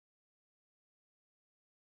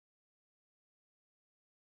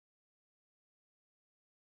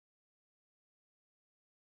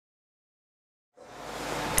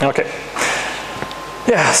Okay.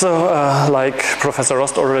 Yeah, so like Professor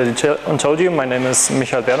Rost already told you, my name is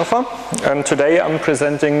Michael Bernhofer, and today I'm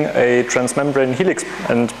presenting a transmembrane helix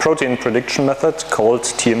and protein prediction method called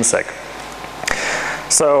TMSEG.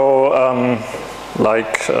 So,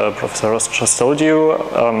 like Professor Rost just told you,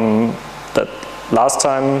 that last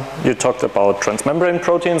time you talked about transmembrane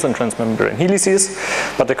proteins and transmembrane helices,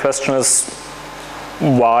 but the question is,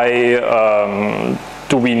 why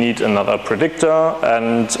do we need another predictor,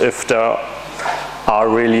 and if there are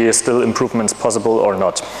really still improvements possible or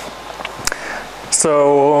not?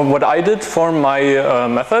 So what I did for my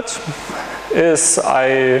method is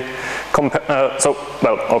I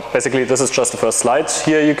basically this is just the first slide.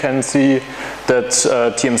 Here you can see that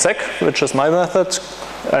TMSEG, which is my method,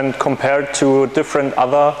 and compared to different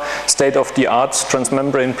other state-of-the-art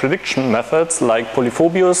transmembrane prediction methods like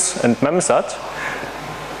Polyphobius and MEMSAT.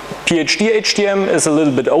 PhD HTM is a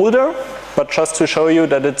little bit older, but just to show you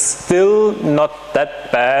that it's still not that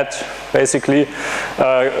bad, basically,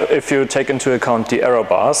 if you take into account the error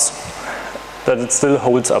bars, that it still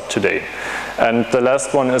holds up today. And the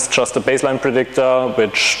last one is just a baseline predictor,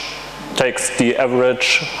 which takes the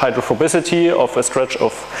average hydrophobicity of a stretch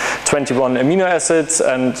of 21 amino acids,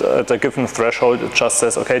 and at a given threshold it just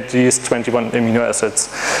says, okay, these 21 amino acids,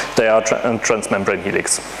 they are transmembrane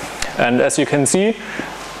helix. And as you can see,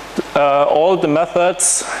 all the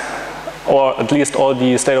methods, or at least all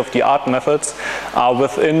the state-of-the-art methods, are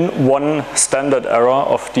within one standard error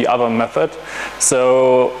of the other method.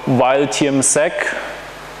 So while TMSEG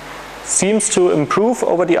seems to improve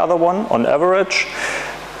over the other one on average,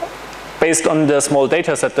 based on the small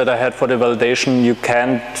data set that I had for the validation, you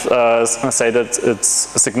can't say that it's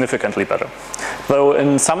significantly better. Though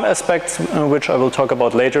in some aspects, which I will talk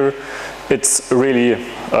about later, it's really,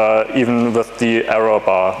 even with the error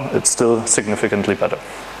bar, it's still significantly better.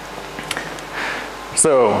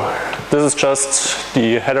 So this is just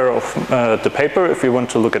the header of the paper if you want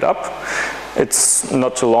to look it up. It's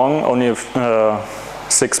not too long, only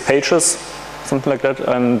 6 pages, something like that,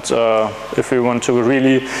 and if we want to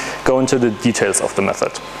really go into the details of the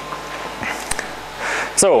method.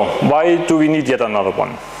 So why do we need yet another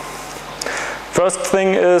one? First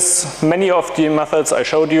thing is, many of the methods I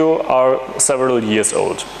showed you are several years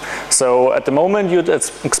old. So at the moment you'd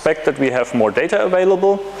expect that we have more data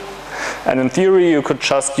available, and in theory you could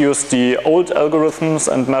just use the old algorithms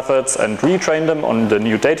and methods and retrain them on the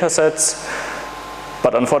new data sets.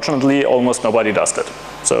 But unfortunately, almost nobody does that.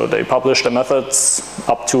 So they publish the methods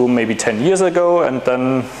up to maybe 10 years ago and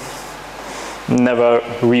then never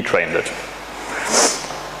retrained it.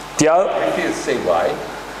 If you say why,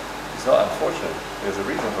 it's not unfortunate. There's a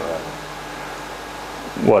reason for that.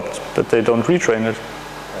 What? That they don't retrain it?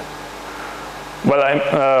 Yeah.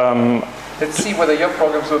 Well, let's see whether your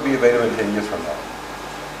programs will be available in 10 years from now.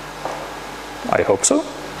 I hope so.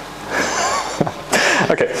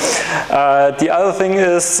 Okay. The other thing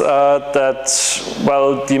is that,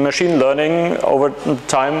 well, the machine learning over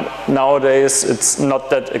time nowadays, it's not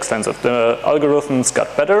that extensive. The algorithms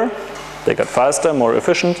got better, they got faster, more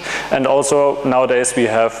efficient, and also nowadays we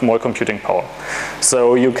have more computing power.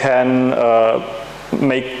 So you can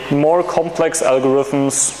make more complex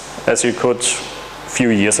algorithms as you could a few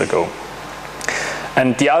years ago.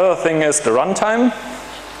 And the other thing is the runtime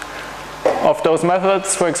of those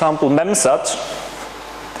methods. For example, MEMSAT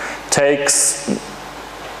takes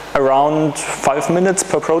around 5 minutes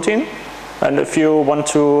per protein, and if you want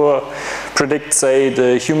to predict, say,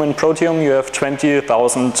 the human proteome, you have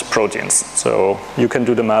 20,000 proteins. So you can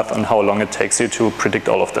do the math on how long it takes you to predict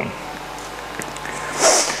all of them.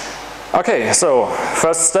 Okay, so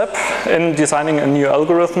first step in designing a new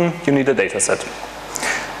algorithm, you need a data set.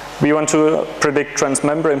 We want to predict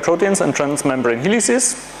transmembrane proteins and transmembrane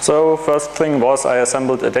helices. So first thing was I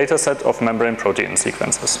assembled a data set of membrane protein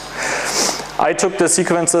sequences. I took the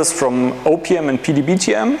sequences from OPM and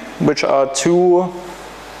PDB-TM, which are 2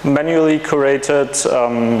 manually curated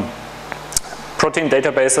protein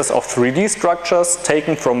databases of 3D structures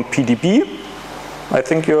taken from PDB. I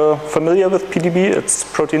think you're familiar with PDB, it's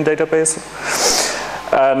protein database.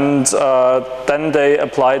 And then they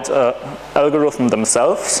applied an algorithm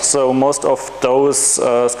themselves. So most of those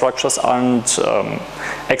structures aren't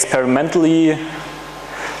experimentally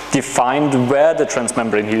defined where the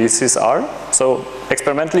transmembrane helices are. So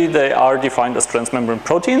experimentally they are defined as transmembrane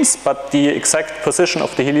proteins, but the exact position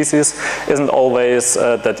of the helices isn't always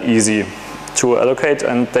that easy to allocate,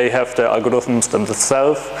 and they have their algorithms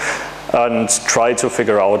themselves and try to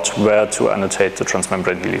figure out where to annotate the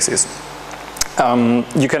transmembrane helices.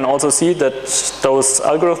 You can also see that those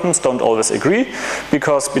algorithms don't always agree,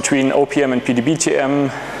 because between OPM and PDB-TM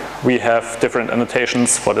we have different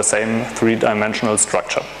annotations for the same three-dimensional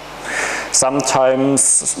structure.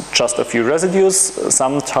 Sometimes just a few residues,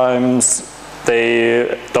 sometimes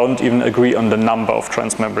they don't even agree on the number of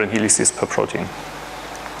transmembrane helices per protein.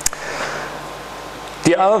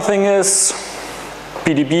 The other thing is,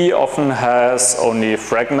 PDB often has only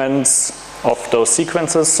fragments of those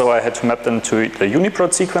sequences, so I had to map them to the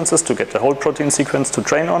UniProt sequences to get the whole protein sequence to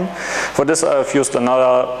train on. For this I've used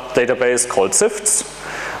another database called SIFTS,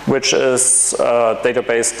 which is a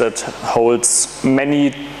database that holds many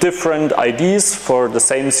different IDs for the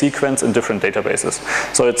same sequence in different databases.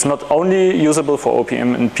 So it's not only usable for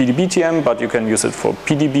OPM and PDB-TM, but you can use it for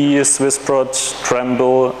PDB, SwissProt,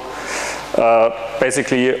 Tremble,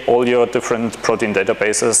 basically all your different protein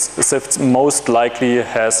databases. SIFTS most likely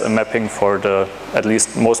has a mapping for the at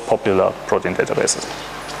least most popular protein databases.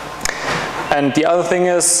 And the other thing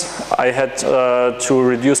is, I had to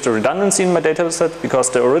reduce the redundancy in my dataset because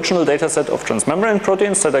the original dataset of transmembrane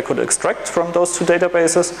proteins that I could extract from those two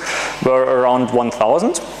databases were around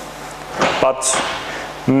 1,000. But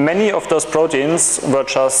many of those proteins were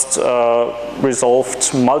just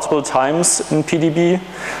resolved multiple times in PDB.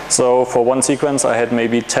 So for one sequence I had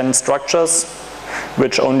maybe 10 structures,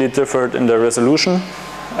 which only differed in the resolution.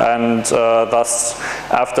 And thus,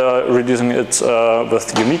 after reducing it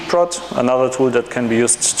with UniProt, another tool that can be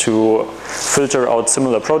used to filter out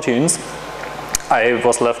similar proteins, I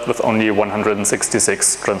was left with only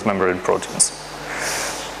 166 transmembrane proteins.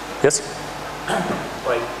 Yes?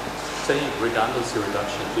 Like, saying redundancy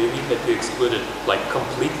reduction, do you mean that you excluded like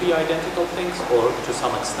completely identical things or to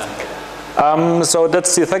some extent? So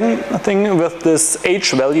that's the thing with this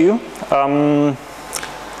H value.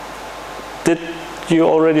 Did you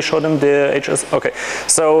already show them the HS? Okay.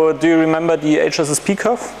 So do you remember the HSSP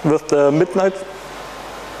curve with the midnight?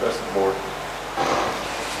 That's the board.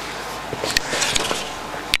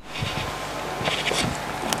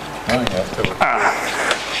 Oh, you have to.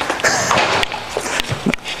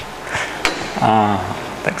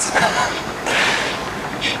 Thanks.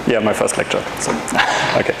 Yeah, my first lecture. So,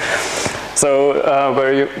 okay. So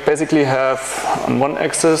where you basically have on one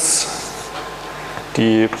axis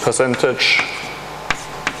the percentage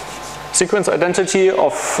sequence identity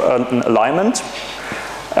of an alignment,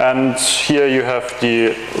 and here you have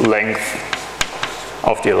the length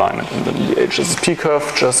of the alignment, and then the HSP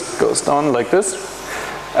curve just goes down like this.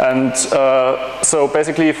 And so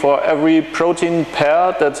basically for every protein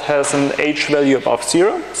pair that has an H value above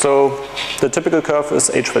 0, so the typical curve is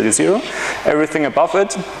H value 0, everything above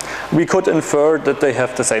it, we could infer that they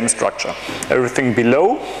have the same structure. Everything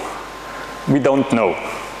below, we don't know.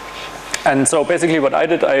 And so basically what I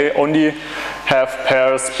did, I only have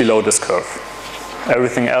pairs below this curve.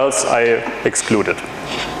 Everything else I excluded.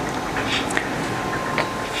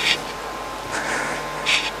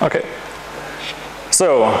 Okay.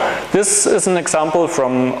 So this is an example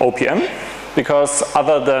from OPM, because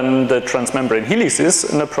other than the transmembrane helices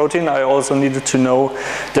in the protein, I also needed to know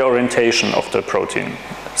the orientation of the protein.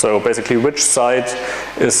 So basically which side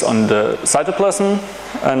is on the cytoplasm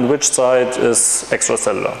and which side is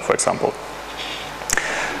extracellular, for example.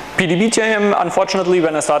 PDB-TM, unfortunately,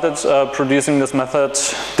 when I started producing this method,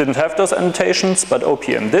 didn't have those annotations, but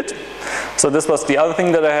OPM did. So this was the other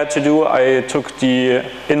thing that I had to do. I took the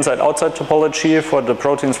inside-outside topology for the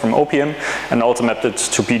proteins from OPM and also mapped it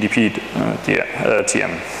to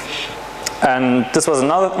PDB-TM. And this was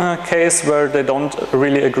another case where they don't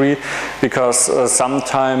really agree, because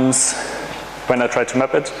sometimes when I try to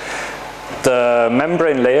map it, the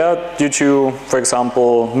membrane layer, due to, for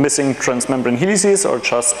example, missing transmembrane helices or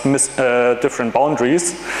just different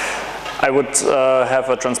boundaries, I would have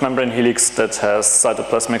a transmembrane helix that has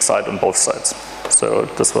cytoplasmic site on both sides. So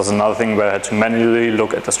this was another thing where I had to manually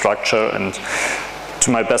look at the structure and, to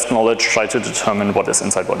my best knowledge, try to determine what is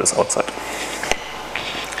inside, what is outside.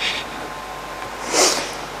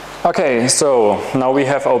 Okay, so now we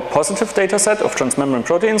have our positive data set of transmembrane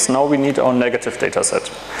proteins. Now we need our negative data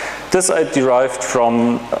set. This I derived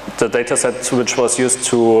from the data set which was used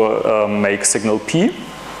to make signal P,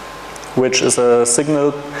 which is a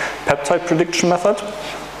signal peptide prediction method.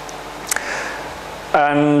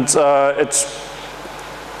 And it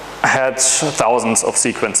had thousands of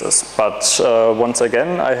sequences. But once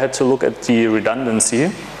again, I had to look at the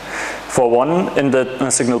redundancy. For one, in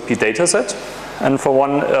the signal P data set, and for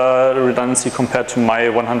one redundancy compared to my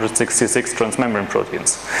 166 transmembrane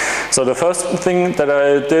proteins. So the first thing that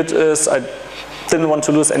I did is I didn't want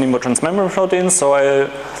to lose any more transmembrane proteins, so I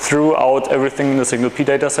threw out everything in the signal P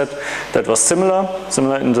dataset that was similar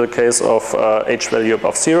in the case of H value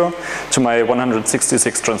above 0 to my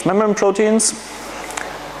 166 transmembrane proteins.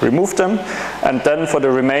 removed them. And then for the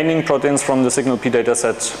remaining proteins from the signal P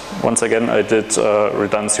dataset, once again I did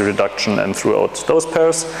redundancy reduction and threw out those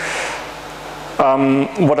pairs.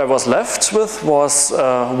 What I was left with was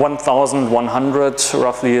 1,100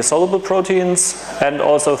 roughly soluble proteins and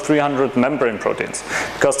also 300 membrane proteins.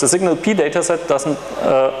 Because the signal P dataset doesn't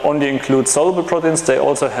only include soluble proteins, they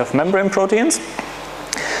also have membrane proteins.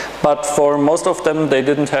 But for most of them, they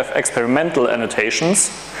didn't have experimental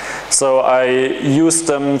annotations. So I used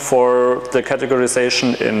them for the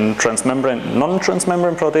categorization in transmembrane and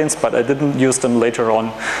non-transmembrane proteins, but I didn't use them later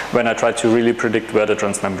on when I tried to really predict where the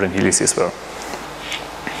transmembrane helices were.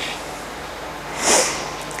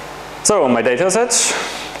 So my dataset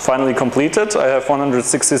finally completed. I have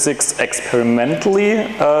 166 experimentally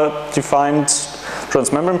defined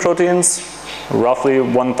transmembrane proteins, roughly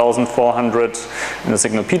 1,400 in the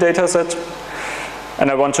signal P dataset, and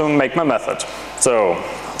I want to make my method. So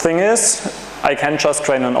thing is, I can't just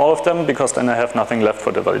train on all of them because then I have nothing left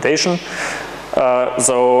for the validation.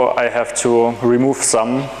 So I have to remove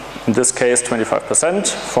some, in this case 25%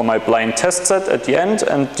 for my blind test set at the end,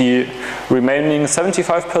 and the remaining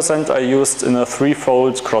 75% I used in a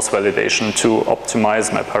threefold cross-validation to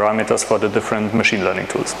optimize my parameters for the different machine learning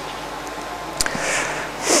tools.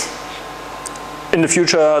 In the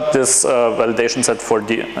future, this validation set for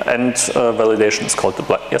the end validation is called the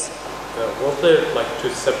blind. Yes? Were there like two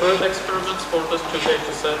separate experiments for those two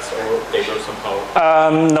data sets, or they were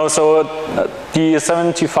somehow? No, so the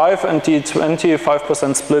 75 and the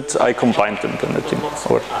 25% split, I combined them.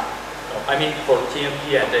 I mean, for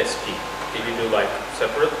TMP and SP, did you do like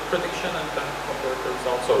separate prediction and then compare the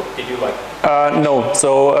results, or did you like? No,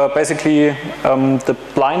 so basically the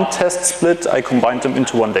blind test split, I combined them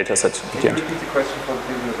into one data set. Can you repeat the question for the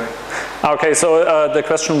people back? Okay, so the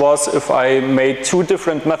question was if I made two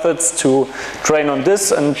different methods to train on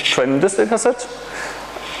this and train on this data set,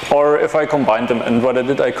 or if I combined them. And what I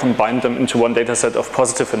did, I combined them into one data set of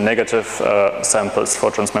positive and negative samples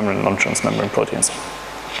for transmembrane and non-transmembrane proteins.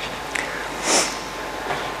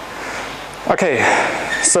 Okay,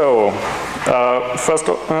 so first,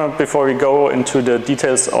 before we go into the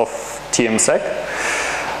details of TMSEG,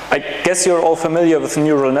 I guess you're all familiar with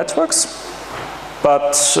neural networks,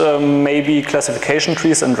 but maybe classification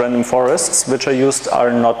trees and random forests, which are used,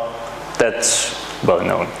 are not that well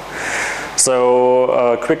known. So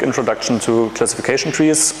a quick introduction to classification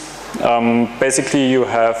trees. Basically you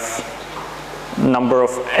have number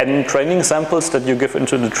of n training samples that you give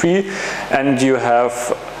into the tree, and you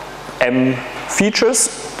have m features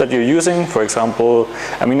that you're using, for example,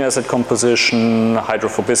 amino acid composition,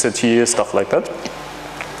 hydrophobicity, stuff like that.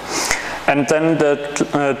 And then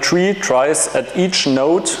the tree tries at each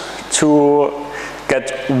node to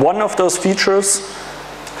get one of those features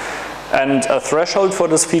and a threshold for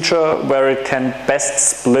this feature where it can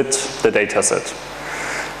best split the data set.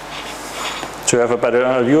 To have a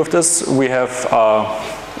better view of this, we have a,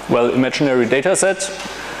 well, imaginary data set,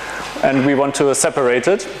 and we want to separate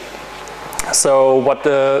it. So what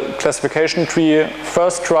the classification tree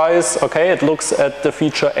first tries, okay, it looks at the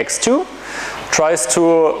feature x2, tries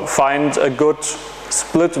to find a good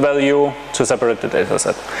split value to separate the data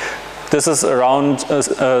set. This is around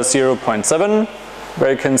 0.7,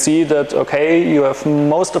 where you can see that, okay, you have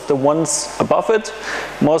most of the ones above it,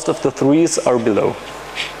 most of the threes are below.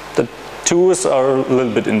 The twos are a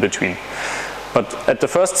little bit in between. But at the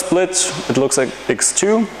first split, it looks like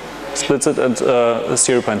x2, splits it at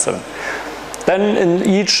 0.7. Then in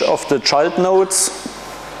each of the child nodes,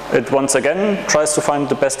 it once again tries to find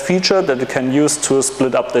the best feature that it can use to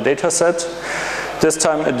split up the data set. This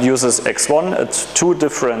time it uses x1 at two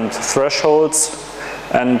different thresholds,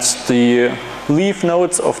 and the leaf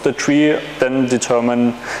nodes of the tree then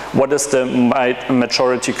determine what is the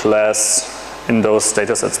majority class in those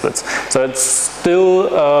data set splits. So it's still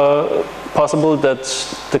possible that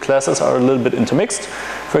the classes are a little bit intermixed.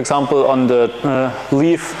 For example, on the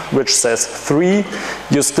leaf which says 3,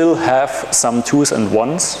 you still have some 2s and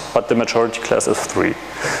 1s, but the majority class is 3.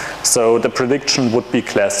 So the prediction would be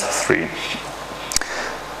class 3.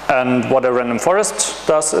 And what a random forest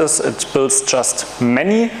does is it builds just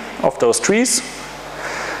many of those trees.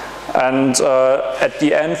 And at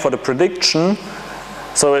the end for the prediction,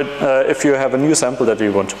 so if you have a new sample that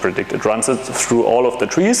you want to predict, it runs it through all of the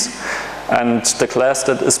trees, and the class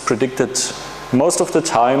that is predicted most of the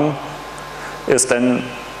time is then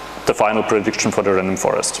the final prediction for the random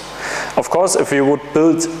forest. Of course, if you would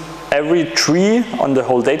build every tree on the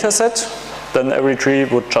whole data set, then every tree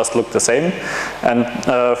would just look the same. And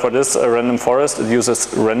for this random forest, it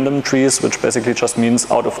uses random trees, which basically just means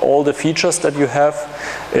out of all the features that you have,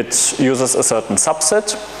 it uses a certain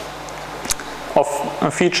subset.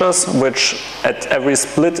 of features, which at every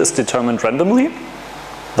split is determined randomly,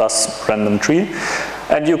 thus random tree.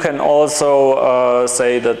 And you can also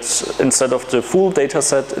say that instead of the full data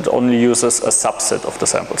set, it only uses a subset of the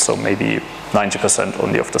samples, so maybe 90%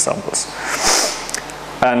 only of the samples.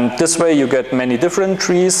 And this way you get many different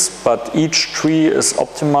trees, but each tree is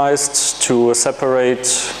optimized to separate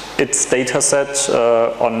its data set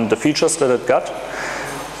on the features that it got.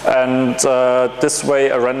 And this way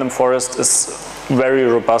a random forest is very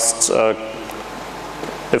robust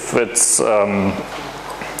if it's,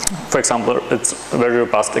 for example, it's very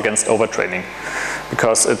robust against overtraining,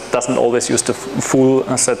 because it doesn't always use the full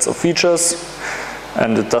sets of features,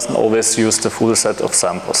 and it doesn't always use the full set of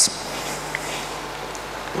samples.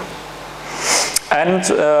 And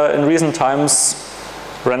in recent times,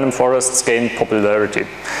 random forests gained popularity.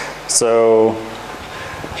 So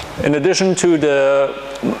in addition to the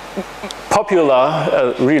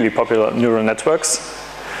popular, really popular neural networks,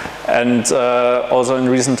 and also in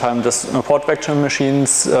recent times the support vector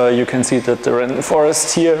machines, you can see that the random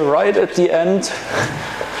forests here right at the end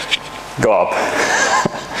go up.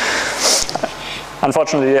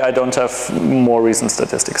 Unfortunately, I don't have more recent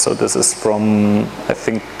statistics, so this is from, I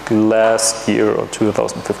think, last year or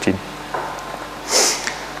 2015.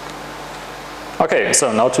 Okay,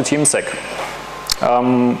 so now to TMSEG.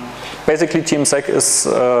 Basically, TMSEG is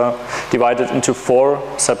divided into 4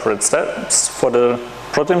 separate steps for the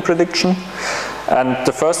protein prediction. And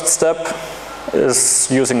the first step is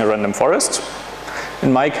using a random forest.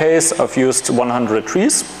 In my case, I've used 100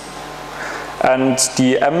 trees. And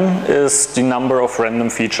the M is the number of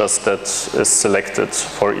random features that is selected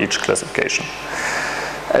for each classification.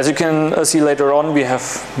 As you can see later on, we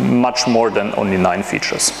have much more than only 9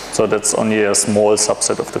 features. So that's only a small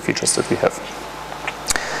subset of the features that we have.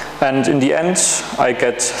 And in the end, I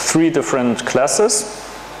get 3 different classes: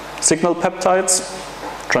 signal peptides,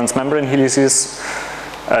 transmembrane helices,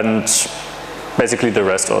 and basically the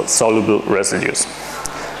rest are soluble residues.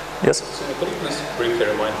 Yes? So could you please briefly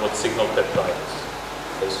remind what signal peptide is?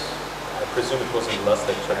 Because I presume it was in the last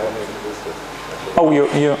lecture.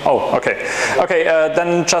 Oh, okay. Okay,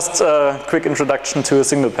 then just a quick introduction to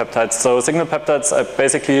signal peptides. So signal peptides are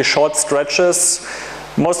basically short stretches,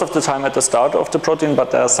 most of the time at the start of the protein,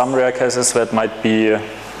 but there are some rare cases where it might be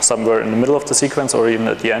somewhere in the middle of the sequence or even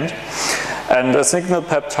at the end. And a signal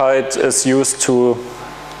peptide is used to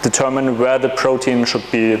determine where the protein should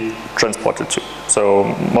be transported to. So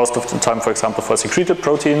most of the time, for example, for secreted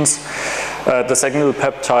proteins, the signal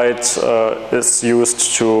peptide is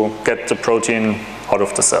used to get the protein out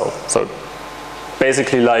of the cell. So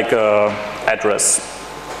basically like an address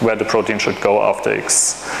where the protein should go after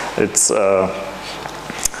it's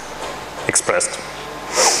expressed.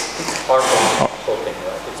 It's part of the protein,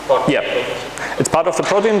 right? It's part of the protein. It's part of the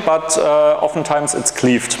protein, but oftentimes it's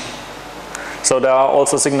cleaved. So there are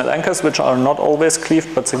also signal anchors which are not always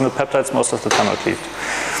cleaved, but signal peptides most of the time are cleaved.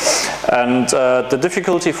 And the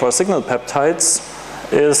difficulty for signal peptides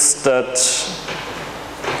is that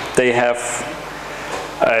they have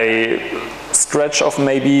a stretch of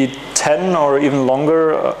maybe 10 or even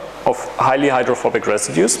longer of highly hydrophobic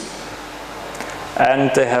residues.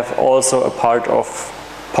 And they have also a part of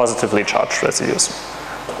positively charged residues.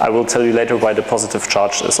 I will tell you later why the positive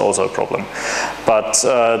charge is also a problem. But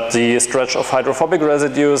the stretch of hydrophobic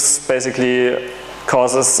residues basically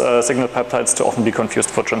causes signal peptides to often be confused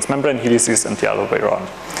for transmembrane helices and the other way around.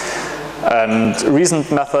 And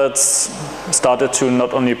recent methods started to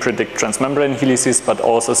not only predict transmembrane helices, but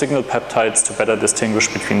also signal peptides to better distinguish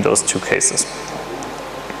between those 2 cases.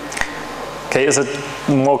 Okay, is it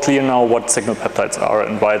more clear now what signal peptides are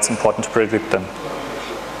and why it's important to predict them?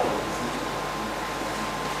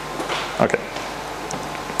 Okay.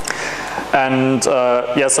 And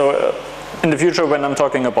yeah, so in the future when I'm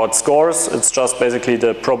talking about scores, it's just basically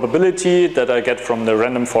the probability that I get from the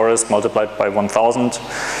random forest multiplied by 1000.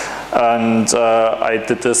 And I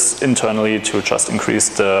did this internally to just increase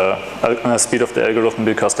the speed of the algorithm,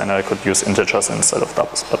 because then I could use integers instead of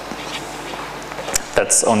doubles. But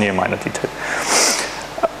that's only a minor detail.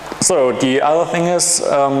 So the other thing is,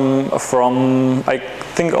 from I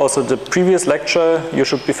think also the previous lecture, you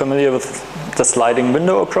should be familiar with the sliding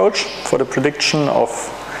window approach for the prediction of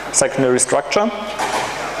secondary structure.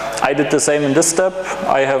 I did the same in this step.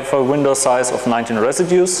 I have a window size of 19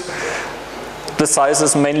 residues. The size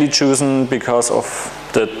is mainly chosen because of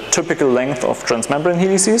the typical length of transmembrane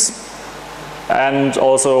helices, and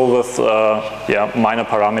also with minor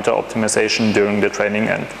parameter optimization during the training,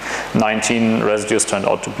 and 19 residues turned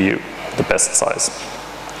out to be the best size.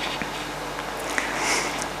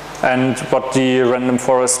 And what the random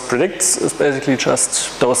forest predicts is basically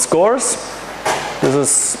just those scores. This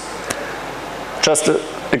is just an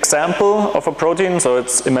example of a protein, so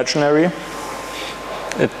it's imaginary.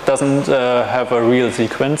 It doesn't have a real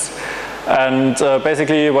sequence. And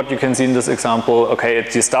basically what you can see in this example, okay,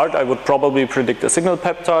 at the start I would probably predict a signal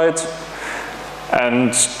peptide,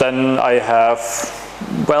 and then I have,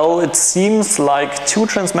 well, it seems like 2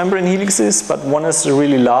 transmembrane helices, but one is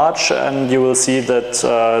really large, and you will see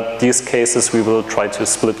that these cases we will try to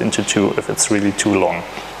split into 2 if it's really too long.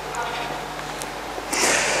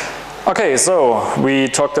 Okay, so we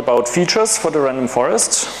talked about features for the random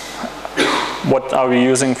forest. What are we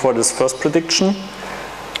using for this first prediction?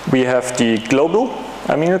 We have the global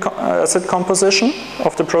amino acid composition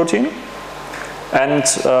of the protein and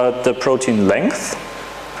the protein length.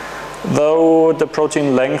 Though the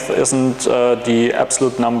protein length isn't the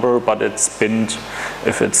absolute number, but it's binned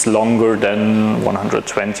if it's longer than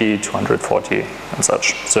 120, 240 and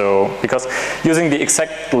such. So, because using the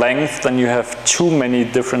exact length, then you have too many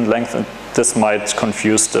different lengths, and this might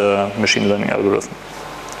confuse the machine learning algorithm.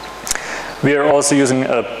 We are also using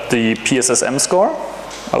the PSSM score.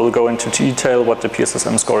 I will go into detail what the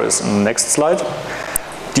PSSM score is in the next slide.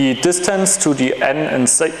 The distance to the N and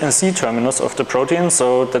C terminus of the protein,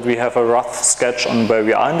 so that we have a rough sketch on where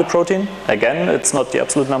we are in the protein. Again, it's not the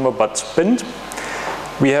absolute number, but binned.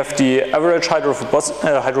 We have the average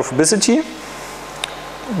hydrophobicity.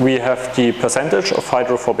 We have the percentage of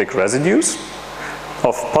hydrophobic residues,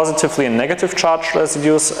 of positively and negative charged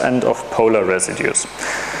residues, and of polar residues.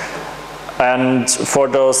 And for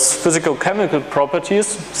those physical-chemical properties,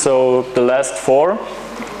 so the last 4,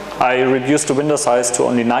 I reduced the window size to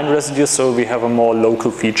only 9 residues, so we have a more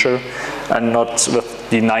local feature, and not with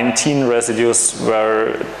the 19 residues where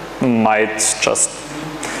it might just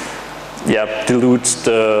dilute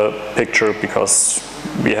the picture because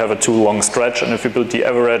we have a too long stretch, and if you build the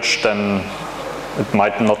average, then it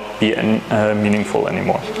might not be meaningful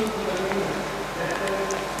anymore.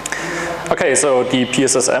 Okay, so the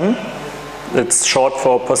PSSM, it's short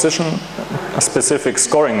for position-specific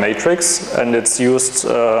scoring matrix, and it's used,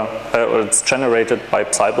 or it's generated by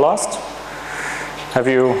PsyBlast. Have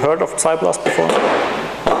you heard of PsyBlast before?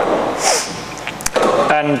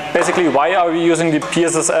 And basically, why are we using the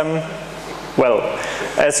PSSM? Well,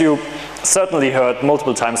 as you certainly heard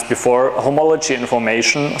multiple times before, homology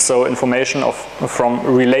information, so information from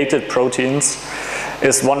related proteins,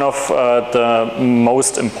 is one of the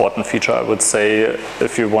most important feature, I would say,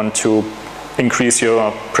 if you want to increase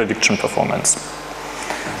your prediction performance.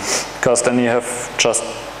 Because then you have just,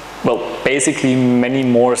 well, basically many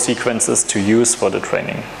more sequences to use for the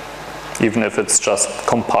training, even if it's just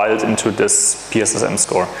compiled into this PSSM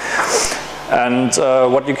score. And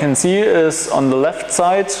what you can see is on the left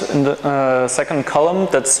side, in the second column,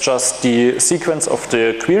 that's just the sequence of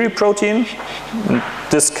the query protein. In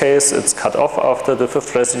this case, it's cut off after the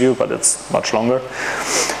 5th residue, but it's much longer.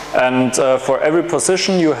 And for every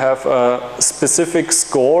position, you have a specific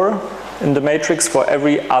score in the matrix for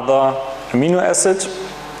every other amino acid.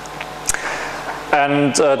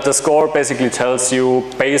 And the score basically tells you,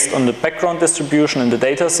 based on the background distribution in the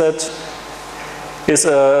data set, is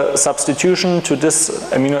a substitution to this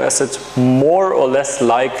amino acid more or less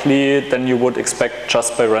likely than you would expect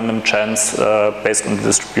just by random chance based on the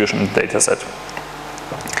distribution in the data set.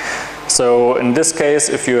 So in this case,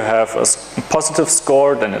 if you have a positive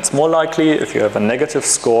score, then it's more likely. If you have a negative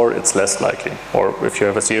score, it's less likely. Or if you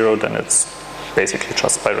have a 0, then it's basically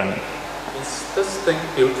just by random. Is this thing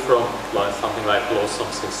built from like something like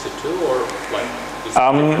Blossom 62 or like?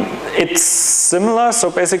 It's similar. So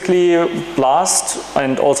basically, BLAST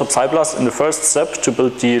and also PsyBlast in the first step to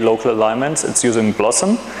build the local alignments, it's using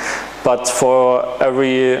Blossom. But for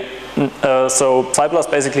every so PsyBlast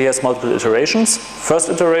basically has multiple iterations. First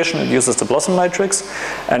iteration, it uses the Blossom matrix,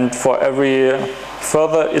 and for every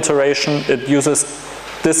further iteration, it uses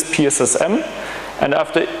this PSSM. And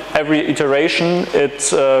after every iteration,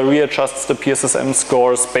 it readjusts the PSSM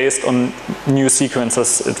scores based on new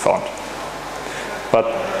sequences it found. But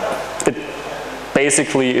it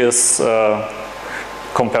basically is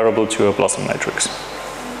comparable to a Blossom matrix,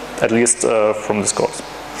 at least from the scores.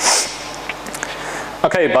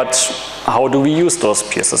 Okay, but how do we use those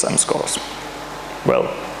PSSM scores? Well,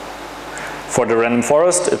 for the random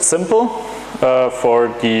forest, it's simple. For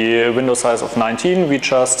the window size of 19, we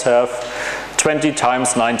just have 20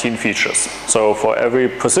 times 19 features. So for every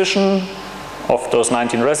position of those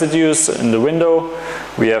 19 residues in the window,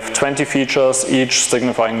 we have 20 features, each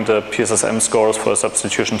signifying the PSSM scores for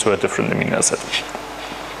substitution to a different amino acid.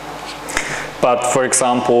 But for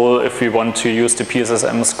example, if we want to use the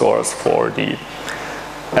PSSM scores for the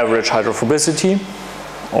average hydrophobicity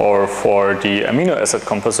or for the amino acid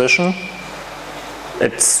composition,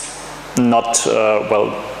 it's not,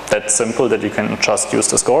 well, that simple that you can just use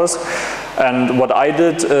the scores. And what I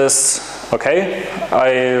did is, okay,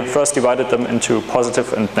 I first divided them into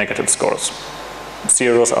positive and negative scores.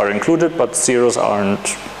 Zeros are included, but zeros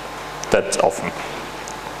aren't that often.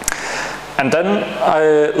 And then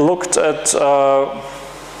I looked at,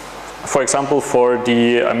 for example, for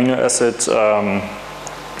the amino acid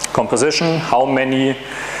composition, how many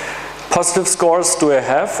positive scores do I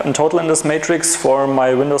have in total in this matrix for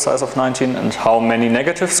my window size of 19, and how many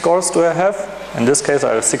negative scores do I have? In this case,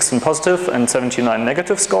 I have 16 positive and 79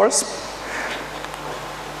 negative scores.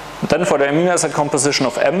 Then for the amino acid composition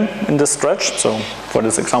of M in this stretch, so for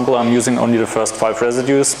this example, I'm using only the first 5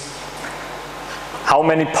 residues. How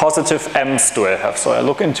many positive M's do I have? So I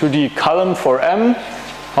look into the column for M.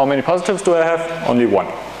 How many positives do I have? Only 1.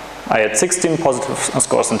 I had 16 positive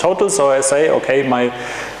scores in total, so I say, okay, my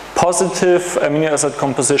positive amino acid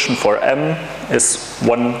composition for M is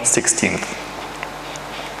 1/16.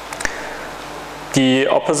 The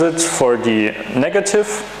opposite for the negative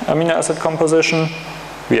amino acid composition,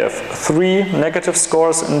 we have 3 negative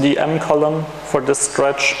scores in the M column for this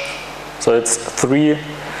stretch, so it's 3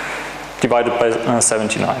 divided by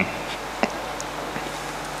 79.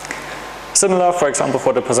 Similar, for example,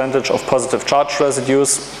 for the percentage of positive charge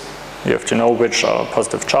residues, you have to know which are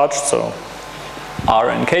positive charged, so R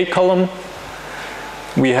and K column.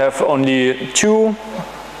 We have only 2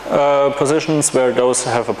 positions where those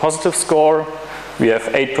have a positive score. We have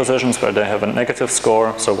 8 positions where they have a negative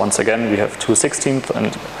score. So once again, we have 2/16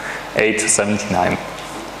 and 8/79.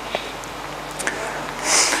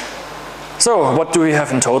 So what do we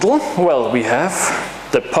have in total? Well, we have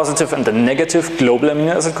the positive and the negative global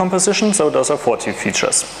amino acid composition. So those are 40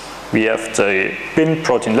 features. We have the bin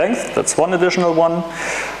protein length, that's one additional one.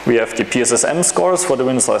 We have the PSSM scores for the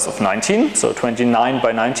window size of 19, so 29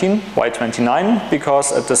 by 19. Why 29?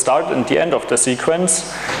 Because at the start and the end of the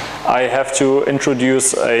sequence, I have to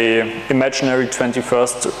introduce a imaginary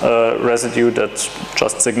 21st residue that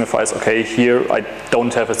just signifies, okay, here I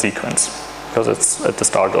don't have a sequence, because it's at the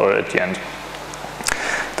start or at the end.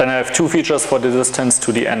 Then I have 2 features for the distance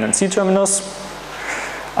to the N and C terminus.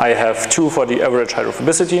 I have 2 for the average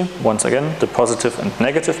hydrophobicity, once again, the positive and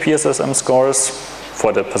negative PSSM scores,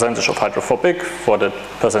 for the percentage of hydrophobic, for the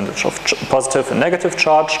percentage of positive and negative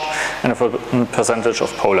charged, and for the percentage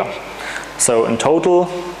of polar. So in total,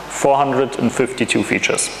 452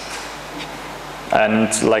 features. And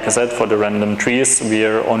like I said, for the random trees, we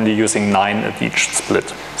are only using 9 at each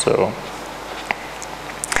split. So,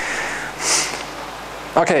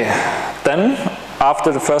 okay, then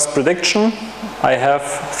after the first prediction, I have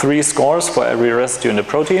 3 scores for every residue in the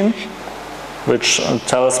protein, which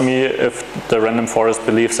tells me if the random forest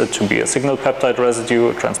believes it to be a signal peptide residue,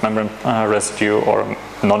 a transmembrane residue, or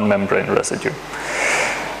a non-membrane residue.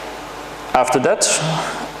 After that,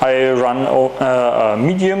 I run a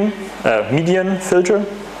median filter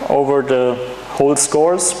over the whole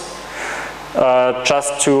scores,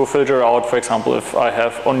 just to filter out, for example, if I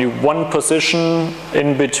have only 1 position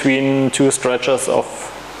in between 2 stretches of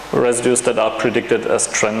residues that are predicted as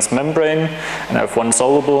transmembrane, and I have 1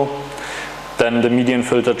 soluble, then the median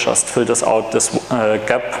filter just filters out this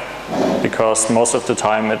gap, because most of the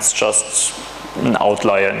time it's just an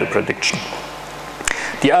outlier in the prediction.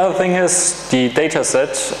 The other thing is the data set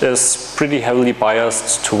is pretty heavily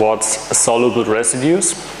biased towards soluble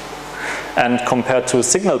residues, and compared to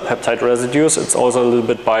signal peptide residues, it's also a little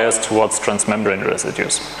bit biased towards transmembrane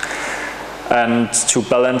residues. And to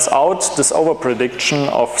balance out this overprediction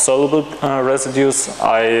of soluble residues,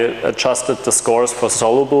 I adjusted the scores for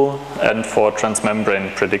soluble and for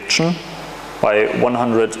transmembrane prediction by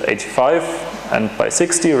 185 and by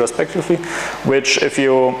 60 respectively, which, if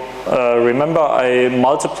you remember, I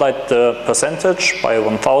multiplied the percentage by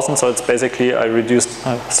 1000, so it's basically I reduced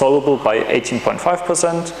soluble by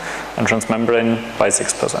 18.5% and transmembrane by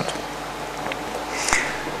 6%.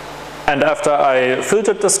 And after I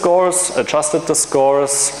filtered the scores, adjusted the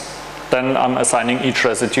scores, then I'm assigning each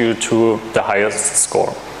residue to the highest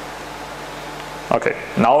score. Okay,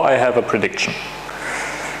 now I have a prediction.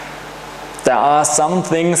 There are some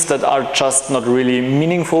things that are just not really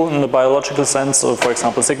meaningful in the biological sense. So, for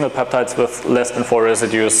example, signal peptides with less than 4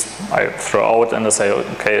 residues, I throw out and I say,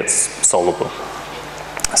 okay, it's soluble.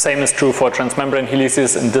 Same is true for transmembrane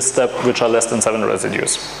helices in this step, which are less than 7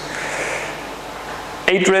 residues.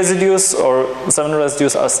 8 residues or 7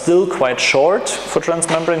 residues are still quite short for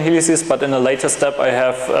transmembrane helices, but in a later step I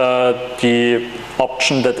have the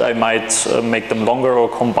option that I might make them longer or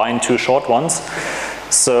combine 2 short ones.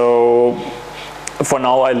 So for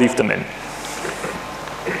now I leave them in.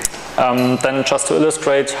 Then just to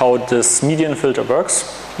illustrate how this median filter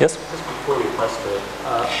works. Yes? Just before you press the,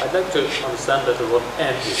 I'd like to understand better what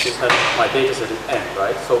n is. Just that my data set is n,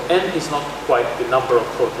 right? So n is not quite the number of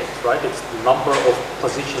proteins, right? It's the number of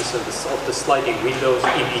positions of the sliding windows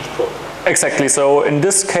in each protein. Exactly. So in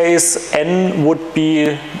this case, n would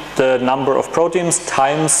be the number of proteins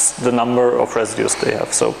times the number of residues they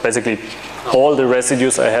have. So basically, all the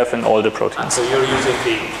residues I have in all the proteins. And so you're using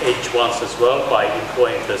the H1s as well by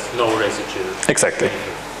employing this no residue. Exactly.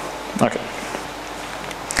 Okay.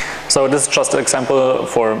 So this is just an example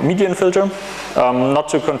for median filter. Not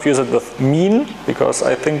to confuse it with mean, because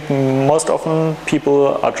I think most often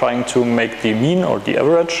people are trying to make the mean or the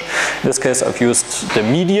average. In this case, I've used the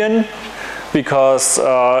median because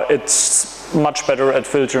it's much better at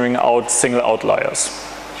filtering out single outliers.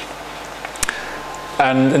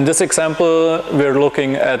 And in this example, we're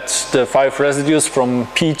looking at the 5 residues from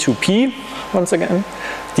P to P once again.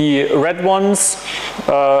 The red ones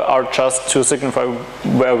are just to signify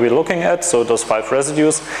where we're looking at, so those 5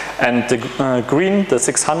 residues. And the green, the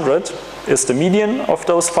 600, is the median of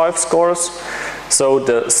those 5 scores. So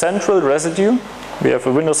the central residue, we have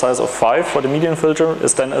a window size of 5 for the median filter,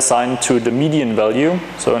 is then assigned to the median value,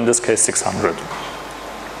 so in this case 600.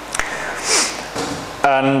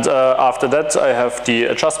 And after that, I have the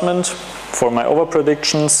adjustment for my over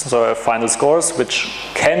predictions. So I have final scores, which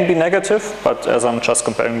can be negative, but as I'm just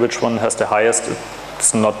comparing which one has the highest,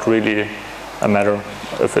 it's not really a matter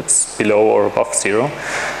if it's below or above 0.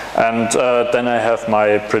 And then I have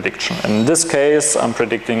my prediction. In this case, I'm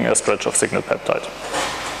predicting a stretch of signal peptide.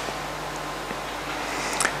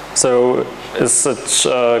 So is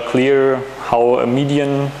it clear how a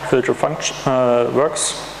median filter function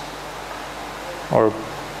works? Or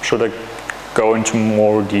should I go into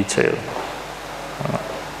more detail?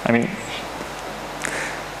 I mean,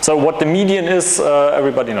 so what the median is,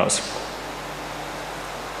 everybody knows.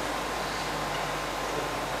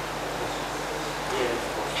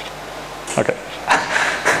 Okay.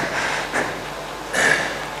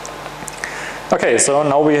 Okay, so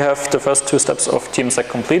now we have the first 2 steps of TMSEG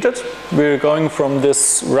completed. We're going from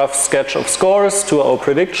this rough sketch of scores to our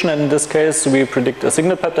prediction. And in this case, we predict a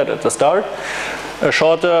signal peptide at the start, a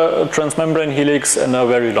shorter transmembrane helix, and a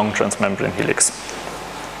very long transmembrane helix.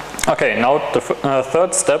 Okay, now the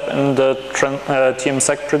third step in the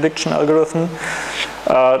TMSEG prediction algorithm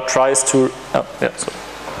tries to...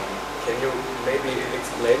 Can you maybe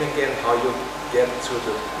explain again how you get to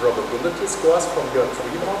the probability scores from your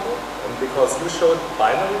tree model? Because you showed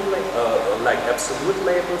binary, like absolute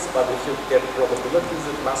labels, but if you get probabilities,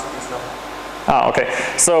 it must be some... Okay.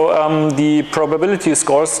 So the probability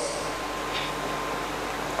scores...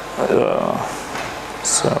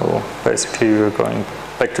 so basically we're going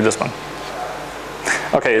back to this one.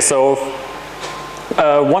 Okay, so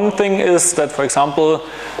one thing is that, for example,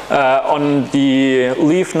 on the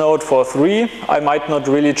leaf node for 3, I might not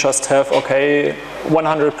really just have, okay,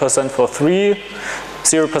 100% for 3,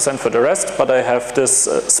 0% for the rest, but I have this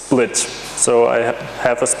split. So I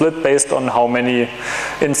have a split based on how many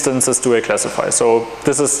instances do I classify. So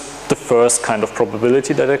this is the first kind of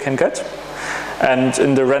probability that I can get. And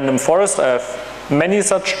in the random forest, I have many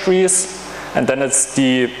such trees, and then it's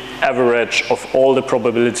the average of all the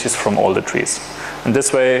probabilities from all the trees. And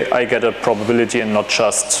this way I get a probability and not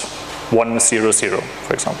just 1, 0, 0,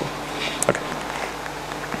 for example. Okay.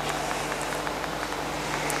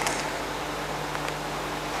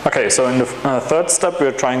 Okay, so in the third step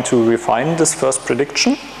we're trying to refine this first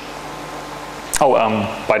prediction. Oh,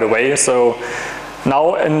 by the way, so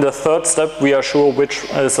now in the third step we are sure which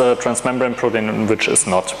is a transmembrane protein and which is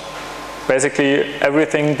not. Basically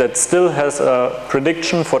everything that still has a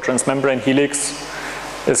prediction for transmembrane helix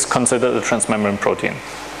is considered a transmembrane protein.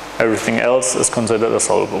 Everything else is considered a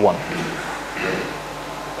soluble one.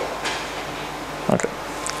 Okay.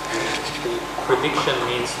 The prediction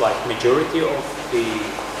means like majority of the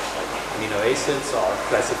amino acids are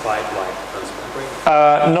classified like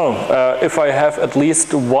transmembrane? No. If I have at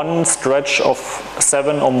least one stretch of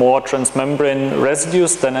 7 or more transmembrane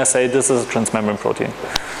residues, then I say this is a transmembrane protein.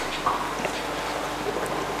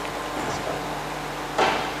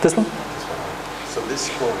 This one? So this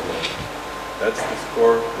score, that's the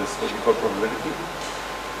score, this is what you call probability?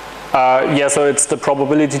 Yeah, so it's the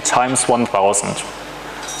probability times 1000.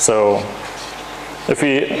 So if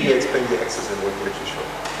we... Can you explain the axis in what you showed?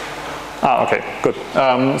 Okay, good.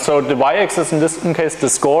 So the y-axis in this case, the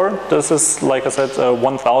score, this is, like I said,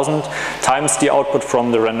 1000 times the output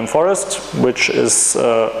from the random forest, which is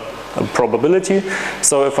a probability.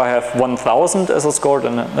 So if I have 1000 as a score,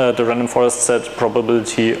 then the random forest set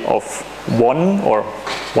probability of 1 or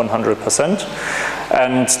 100%.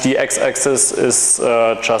 And the x-axis is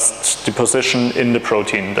just the position in the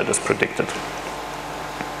protein that is predicted.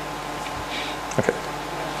 Okay.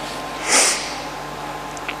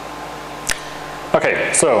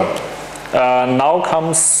 Okay, so now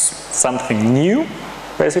comes something new,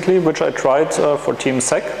 basically, which I tried for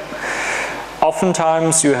TMSEG.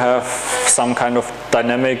 Oftentimes you have some kind of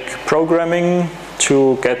dynamic programming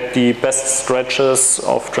to get the best stretches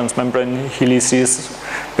of transmembrane helices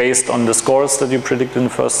based on the scores that you predict in the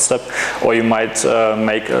first step, or you might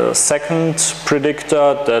make a second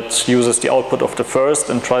predictor that uses the output of the first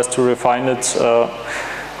and tries to refine it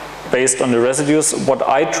based on the residues. What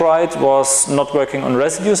I tried was not working on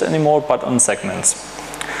residues anymore, but on segments.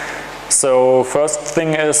 So first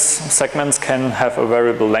thing is, segments can have a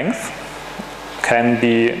variable length. Can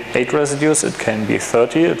be 8 residues, it can be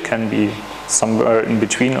 30, it can be somewhere in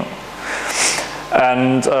between.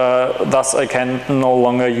 And thus I can no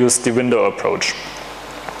longer use the window approach.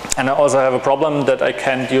 And I also have a problem that I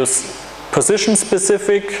can't use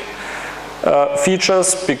position-specific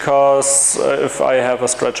features, because if I have a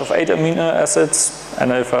stretch of 8 amino acids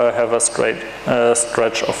and if I have a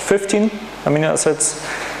stretch of 15 amino acids,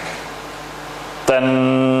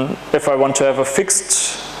 then if I want to have a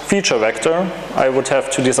fixed feature vector, I would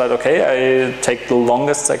have to decide, okay, I take the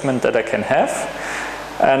longest segment that I can have,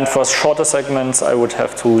 and for shorter segments I would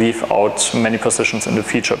have to leave out many positions in the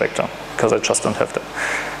feature vector, because I just don't have that.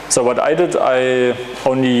 So what I did, I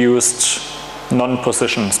only used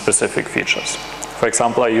non-position specific features. For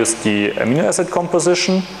example, I used the amino acid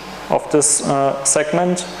composition of this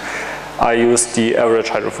segment. I used the average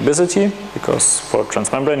hydrophobicity, because for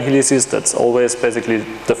transmembrane helices that's always basically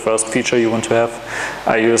the first feature you want to have.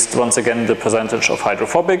 I used once again the percentage of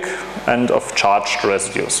hydrophobic and of charged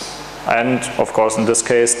residues. And of course in this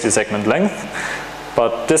case the segment length.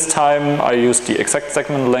 But this time I used the exact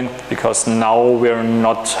segment length, because now we're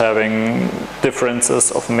not having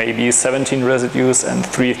differences of maybe 17 residues and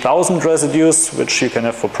 3000 residues, which you can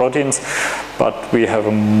have for proteins, but we have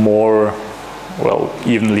a more, well,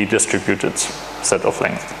 evenly distributed set of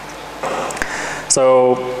length.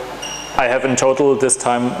 So I have in total this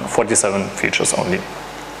time 47 features only.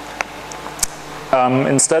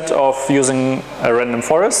 Instead of using a random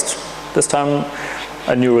forest, this time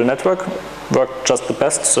a neural network worked just the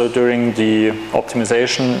best. So during the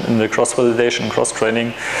optimization in the cross-validation,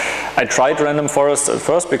 cross-training, I tried random forests at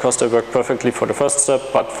first because they worked perfectly for the first step,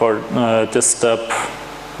 but for this step,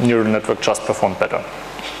 neural network just performed better.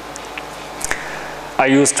 I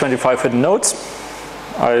used 25 hidden nodes.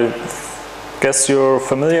 I guess you're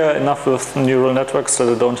familiar enough with neural networks that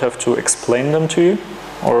I don't have to explain them to you,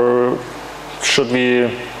 or should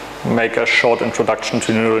we make a short introduction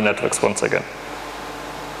to neural networks once again?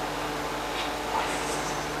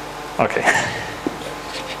 Okay.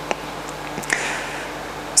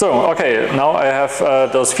 So, okay, now I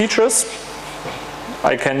have those features.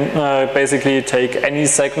 I can basically take any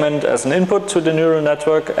segment as an input to the neural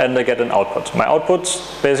network and I get an output. My output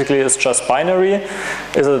basically is just binary.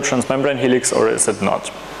 Is it a transmembrane helix or is it not?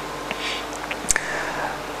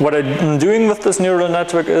 What I'm doing with this neural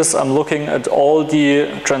network is I'm looking at all the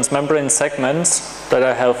transmembrane segments that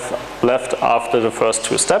I have left after the first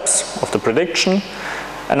 2 steps of the prediction,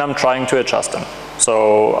 and I'm trying to adjust them.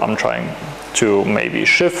 So I'm trying to maybe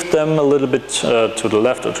shift them a little bit to the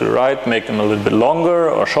left or to the right, make them a little bit longer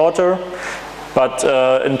or shorter. But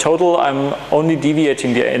in total, I'm only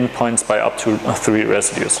deviating the endpoints by up to 3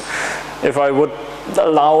 residues. If I would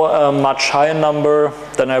allow a much higher number,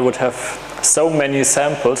 then I would have so many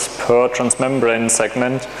samples per transmembrane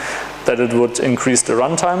segment that it would increase the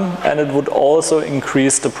runtime, and it would also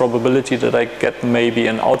increase the probability that I get maybe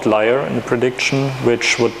an outlier in the prediction,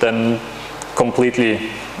 which would then completely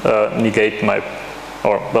negate my,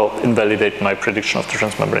 or well, invalidate my prediction of the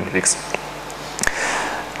transmembrane helix.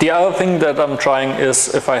 The other thing that I'm trying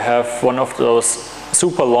is if I have one of those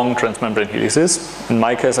super long transmembrane helices, in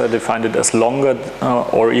my case I defined it as longer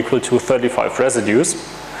or equal to 35 residues,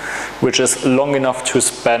 which is long enough to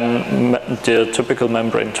span the typical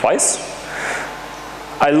membrane twice.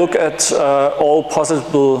 I look at all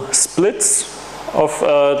possible splits of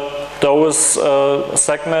those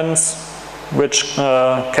segments, which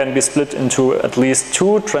can be split into at least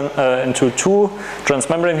two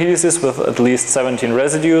transmembrane helices with at least 17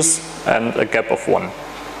 residues and a gap of 1.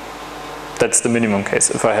 That's the minimum case.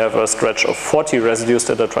 If I have a stretch of 40 residues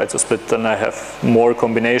that I try to split, then I have more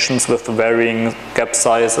combinations with varying gap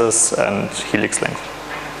sizes and helix length.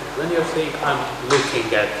 When you're saying I'm looking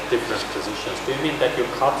at different positions, do you mean that you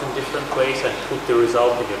cut in different ways and put the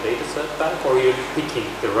result in your data set back, or you're picking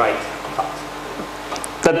the right cut?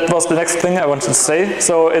 That was the next thing I wanted to say.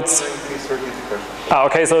 So it's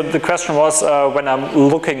okay. So the question was when I'm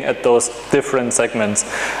looking at those different segments,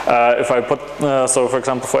 if I put so for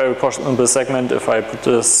example for every possible segment, if I put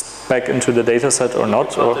this back into the data set or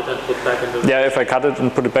not, or yeah, if I cut it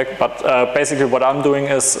and put it back. But basically, what I'm doing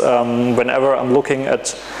is whenever I'm looking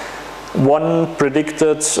at one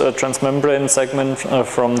predicted transmembrane segment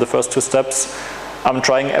from the first two steps, I'm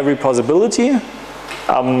trying every possibility.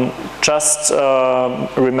 I'm just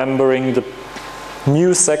remembering the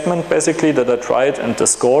new segment basically that I tried and the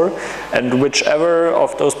score, and whichever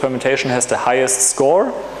of those permutations has the highest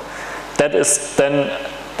score, that is then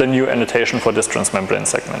the new annotation for this transmembrane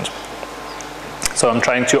segment. So I'm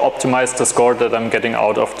trying to optimize the score that I'm getting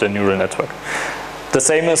out of the neural network. The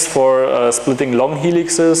same is for splitting long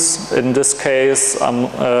helixes. In this case,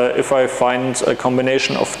 if I find a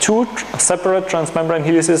combination of two separate transmembrane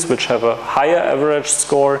helices which have a higher average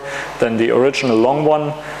score than the original long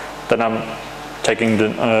one, then I'm taking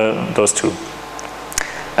those two.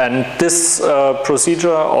 And this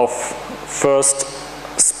procedure of first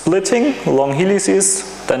splitting long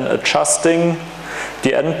helices, then adjusting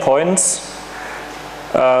the endpoints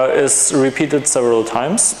is repeated several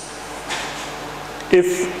times.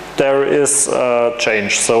 If there is a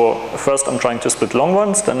change, so first I'm trying to split long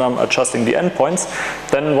ones, then I'm adjusting the endpoints.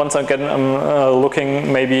 Then once again I'm looking,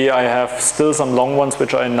 maybe I have still some long ones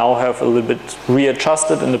which I now have a little bit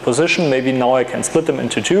readjusted in the position. Maybe now I can split them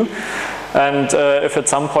into two. And if at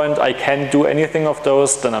some point I can't do anything of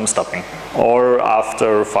those, then I'm stopping. Or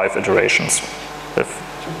after 5 iterations,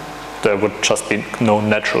 if there would just be no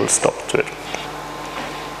natural stop to it.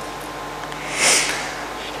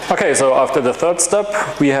 Okay, so after the third step,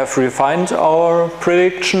 we have refined our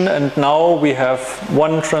prediction, and now we have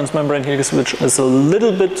one transmembrane helix which is a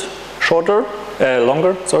little bit longer,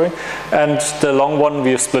 and the long one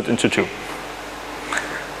we've split into two.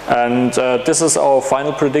 And this is our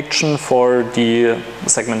final prediction for the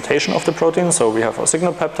segmentation of the protein. So we have our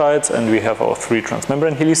signal peptides and we have our 3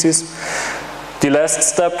 transmembrane helices. The last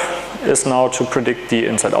step is now to predict the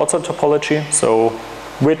inside-outside topology. So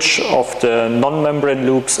which of the non-membrane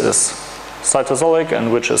loops is cytosolic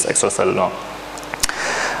and which is extracellular.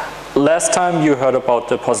 Last time you heard about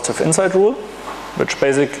the positive inside rule, which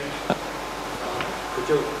basically... Could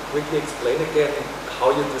you quickly explain again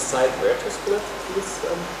how you decide where to split these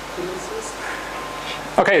helices?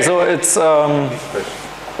 Okay, so it's... the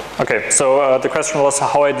question was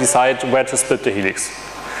how I decide where to split the helix.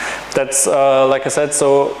 That's, like I said,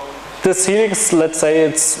 so this helix, let's say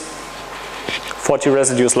it's 40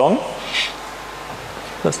 residues long.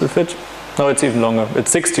 Does it fit? No, it's even longer. It's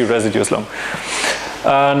 60 residues long.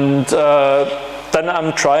 And then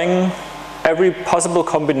I'm trying every possible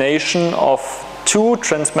combination of 2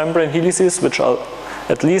 transmembrane helices, which are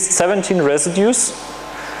at least 17 residues,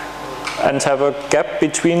 and have a gap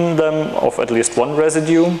between them of at least 1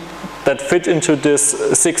 residue that fit into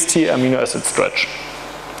this 60 amino acid stretch.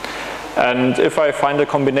 And if I find a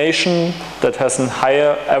combination that has a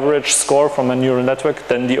higher average score from a neural network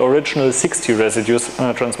than the original 60 residues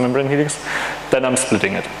transmembrane helix, then I'm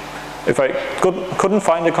splitting it. If I couldn't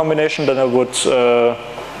find a combination, then I would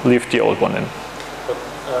leave the old one in. But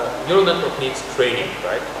neural network needs training,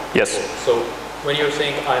 right? Yes. So when you're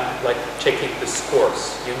saying I'm like checking the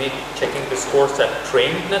scores, you mean checking the scores that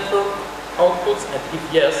trained network outputs? And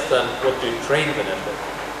if yes, then what do you train the network?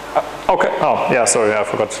 Okay, oh yeah, sorry, I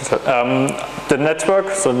forgot to say. The network,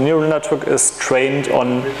 so the neural network is trained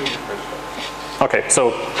on... Okay,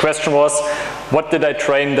 so question was, what did I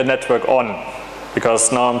train the network on?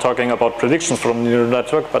 Because now I'm talking about predictions from the neural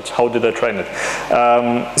network, but how did I train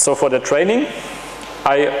it? So for the training,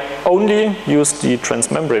 I only use the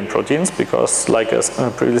transmembrane proteins because, like as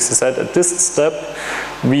previously said, at this step,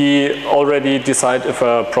 we already decide if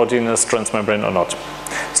a protein is transmembrane or not.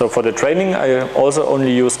 So for the training, I also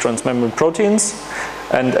only use transmembrane proteins,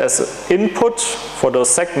 and as input for those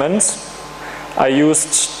segments, I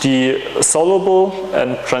used the soluble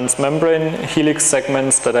and transmembrane helix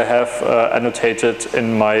segments that I have annotated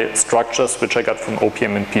in my structures, which I got from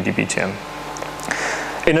OPM and PDBTM.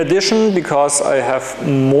 In addition, because I have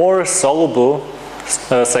more soluble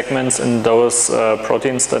segments in those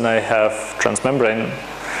proteins than I have transmembrane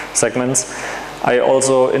segments, I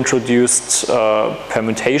also introduced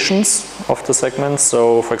permutations of the segments.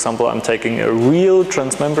 So, for example, I'm taking a real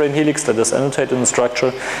transmembrane helix that is annotated in the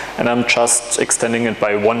structure, and I'm just extending it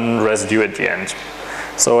by 1 residue at the end.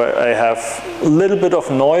 So I have a little bit of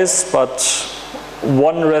noise, but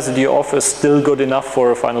one residue off is still good enough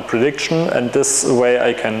for a final prediction, and this way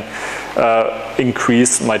I can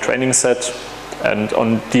increase my training set, and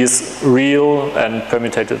on these real and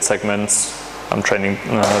permutated segments I'm training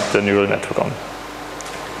the neural network on.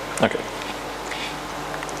 Okay.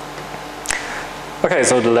 Okay,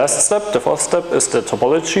 so the last step, the fourth step, is the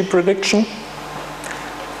topology prediction.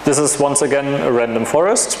 This is once again a random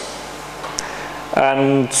forest,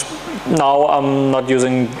 and now I'm not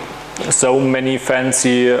using so many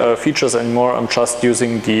fancy features anymore. I'm just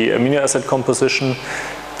using the amino acid composition,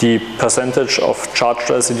 the percentage of charge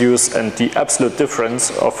residues, and the absolute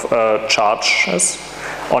difference of charges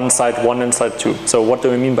on side 1 and side 2. So what do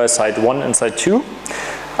we mean by side 1 and side 2?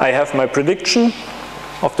 I have my prediction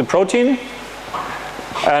of the protein,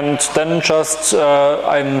 and then just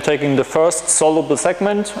I'm taking the first soluble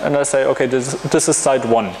segment and I say, okay, this is side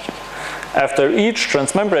 1. After each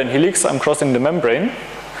transmembrane helix, I'm crossing the membrane.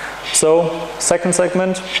 So second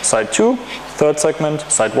segment, side 2, third segment,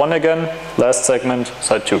 side 1 again, last segment,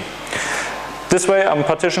 side 2. This way I'm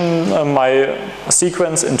partitioning my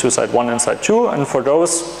sequence into side 1 and side 2, and for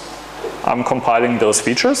those I'm compiling those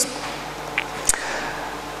features.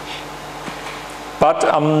 But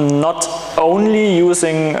I'm not only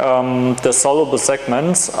using the soluble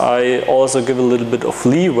segments, I also give a little bit of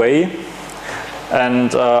leeway,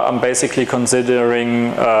 and I'm basically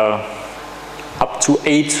considering up to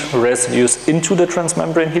 8 residues into the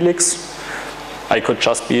transmembrane helix. I could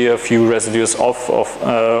just be a few residues off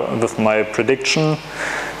with my prediction.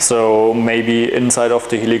 So maybe inside of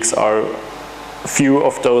the helix are a few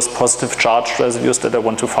of those positive charge residues that I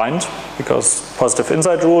want to find, because positive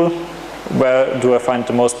inside rule, where do I find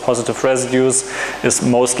the most positive residues, is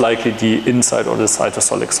most likely the inside or the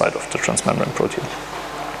cytosolic side of the transmembrane protein.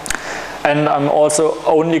 And I'm also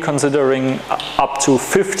only considering up to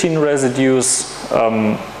 15 residues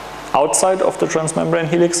outside of the transmembrane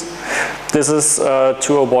helix. This is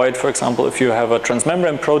to avoid, for example, if you have a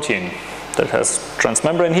transmembrane protein that has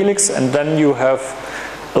transmembrane helix, and then you have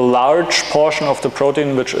a large portion of the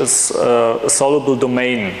protein which is a soluble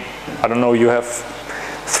domain. I don't know, you have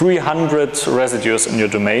 300 residues in your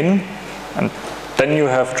domain, and then you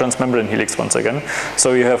have transmembrane helix once again.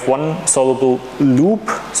 So you have one soluble loop,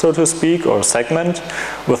 so to speak, or segment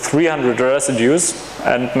with 300 residues,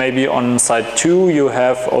 and maybe on side 2 you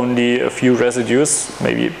have only a few residues,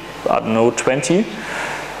 maybe, I don't know, 20.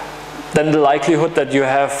 Then the likelihood that you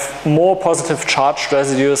have more positive charged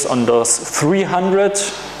residues on those 300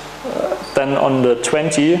 than on the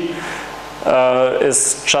 20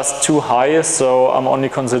 is just too high, so I'm only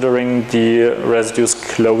considering the residues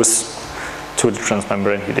close to the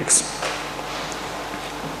transmembrane helix.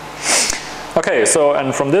 Okay, so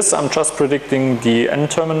and from this I'm just predicting the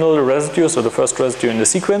N-terminal residue, so the first residue in the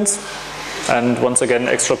sequence, and once again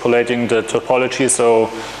extrapolating the topology. So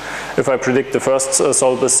if I predict the first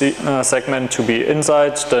soluble segment to be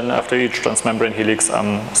inside, then after each transmembrane helix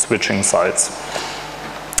I'm switching sides.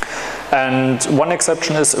 And one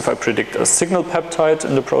exception is if I predict a signal peptide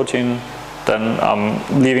in the protein, then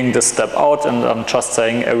I'm leaving this step out and I'm just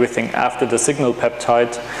saying everything after the signal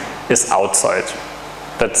peptide is outside.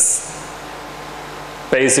 That's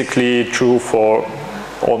basically true for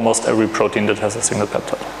almost every protein that has a signal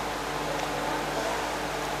peptide.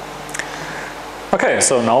 Okay,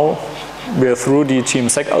 so now we're through the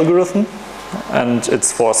TMSEG algorithm and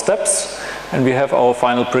its 4 steps. And we have our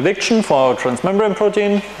final prediction for our transmembrane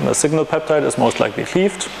protein. The signal peptide is most likely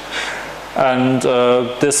cleaved. And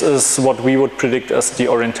this is what we would predict as the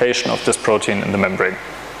orientation of this protein in the membrane.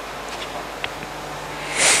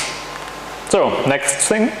 So, next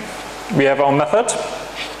thing, we have our method.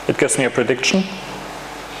 It gives me a prediction.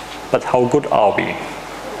 But how good are we?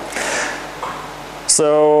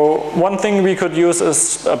 So, one thing we could use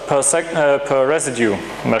is a per residue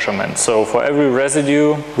measurement. So, for every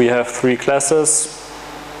residue, we have 3 classes.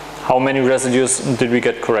 How many residues did we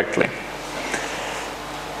get correctly?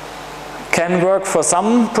 Can work for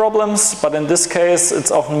some problems, but in this case it's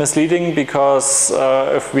often misleading, because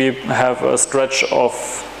if we have a stretch of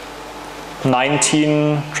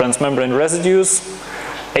 19 transmembrane residues,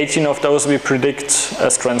 18 of those we predict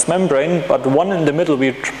as transmembrane, but 1 in the middle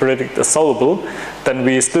we predict as soluble, then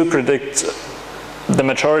we still predict the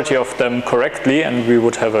majority of them correctly and we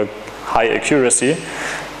would have a high accuracy.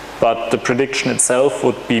 But the prediction itself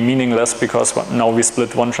would be meaningless, because now we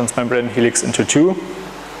split one transmembrane helix into 2,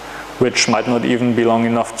 which might not even be long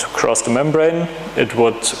enough to cross the membrane. It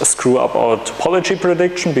would screw up our topology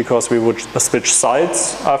prediction, because we would switch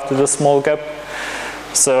sides after the small gap.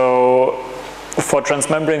 So for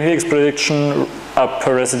transmembrane helix prediction, a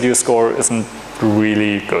per residue score isn't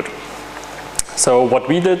really good. So what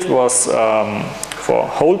we did was for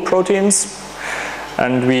whole proteins.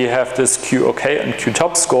 And we have this QOK and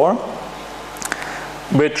QTOP score,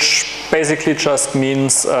 which basically just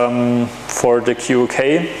means for the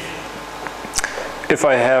QOK, if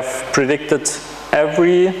I have predicted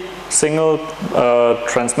every single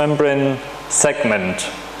transmembrane segment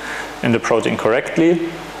in the protein correctly,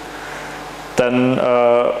 then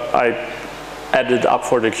I add it up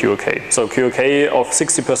for the QOK. So QOK of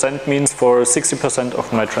 60% means for 60%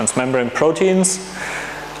 of my transmembrane proteins,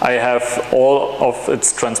 I have all of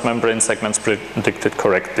its transmembrane segments predicted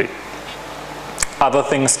correctly. Other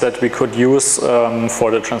things that we could use for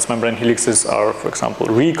the transmembrane helixes are, for example,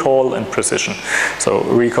 recall and precision. So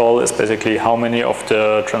recall is basically how many of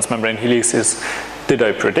the transmembrane helixes did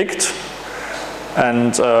I predict,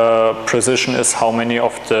 and precision is how many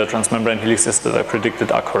of the transmembrane helixes that I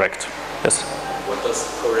predicted are correct. Yes? What does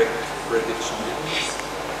correct prediction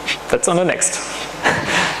mean? That's on the next.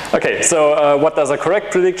 Okay, so what does a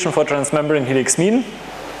correct prediction for transmembrane helix mean?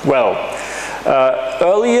 Well,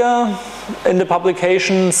 earlier in the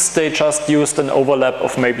publications, they just used an overlap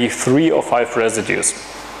of maybe 3 or 5 residues.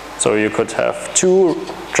 So you could have 2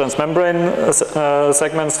 transmembrane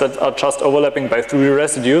segments that are just overlapping by 3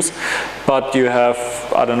 residues, but you have,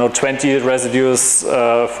 I don't know, 20 residues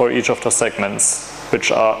for each of the segments,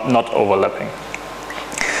 which are not overlapping,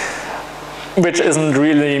 which isn't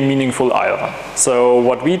really meaningful either. So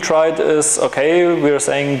what we tried is, okay, we're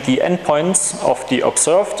saying the endpoints of the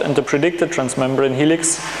observed and the predicted transmembrane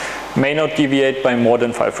helix may not deviate by more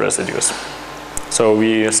than 5 residues. So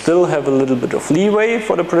we still have a little bit of leeway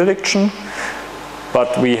for the prediction,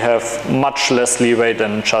 but we have much less leeway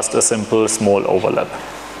than just a simple small overlap.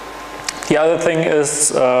 The other thing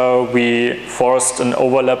is we forced an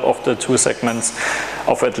overlap of the 2 segments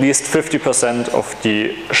of at least 50% of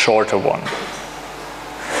the shorter one.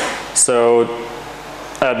 So,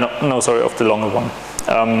 of the longer one.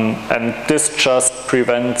 And this just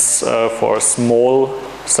prevents for small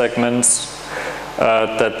segments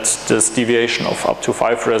that this deviation of up to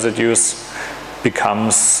 5 residues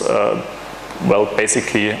becomes, well,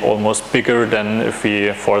 basically almost bigger than if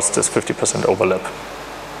we force this 50% overlap.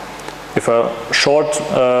 If a short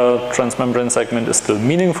transmembrane segment is still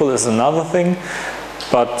meaningful is another thing,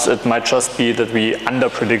 but it might just be that we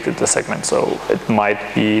under-predicted the segment. So it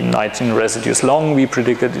might be 19 residues long, we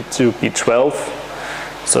predicted it to be 12.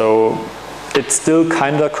 So it's still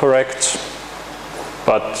kind of correct,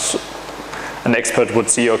 but an expert would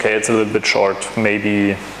see, okay, it's a little bit short.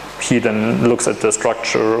 Maybe he then looks at the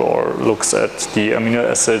structure or looks at the amino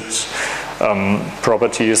acid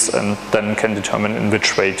properties and then can determine in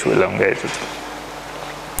which way to elongate it.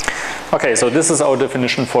 Okay, so this is our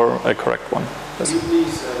definition for a correct one. Yes. Could you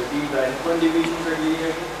please repeat the endpoint deviation for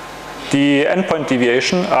deviation? The endpoint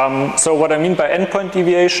deviation. So what I mean by endpoint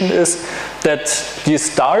deviation is that the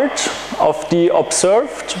start of the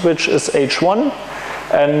observed, which is H1,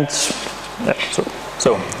 and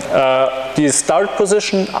the start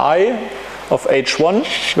position I of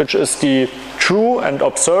H1, which is the true and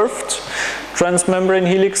observed transmembrane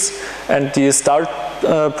helix, and the start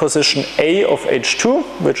position A of H2,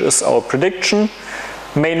 which is our prediction,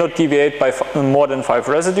 may not deviate by more than 5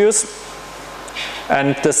 residues.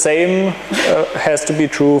 And the same has to be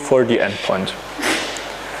true for the endpoint.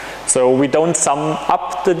 So we don't sum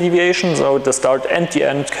up the deviation, so the start and the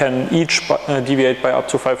end can each deviate by up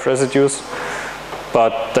to 5 residues,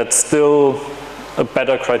 but that's still a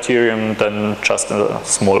better criterion than just a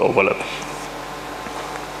small overlap.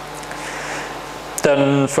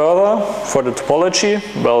 Then further, for the topology,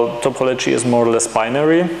 well, topology is more or less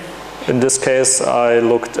binary. In this case, I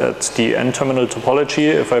looked at the N-terminal topology,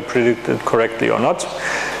 if I predicted correctly or not.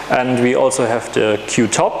 And we also have the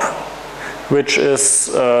QTOP, which is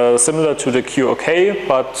similar to the QOK,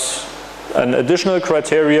 but an additional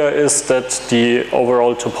criteria is that the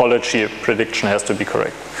overall topology prediction has to be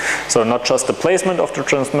correct. So not just the placement of the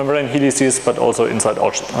transmembrane helices, but also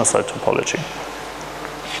inside-outside topology.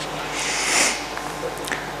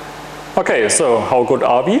 Okay, so how good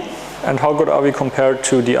are we? And how good are we compared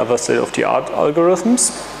to the other state-of-the-art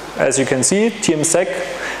algorithms? As you can see, TMSEG,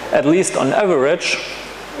 at least on average,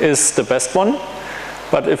 is the best one.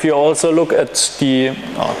 But if you also look at the,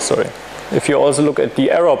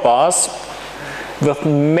 error bars, with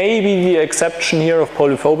maybe the exception here of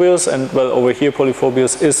Polyphobius, and well, over here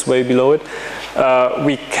Polyphobius is way below it,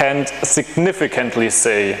 we can't significantly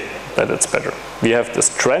say that it's better. We have this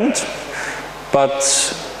trend, but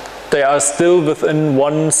they are still within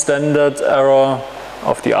one standard error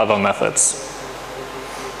of the other methods.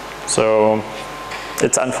 So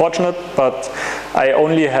it's unfortunate, but I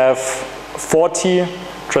only have 40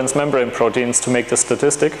 transmembrane proteins to make the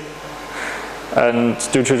statistic. And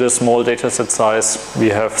due to the small data set size, we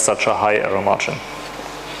have such a high error margin.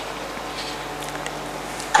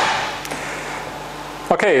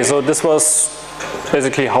 Okay, so this was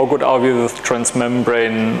basically how good are we with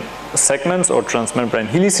transmembrane segments or transmembrane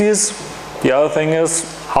helices. The other thing is,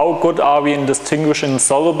 how good are we in distinguishing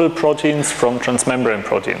soluble proteins from transmembrane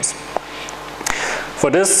proteins? For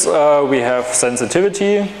this, we have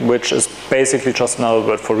sensitivity, which is basically just another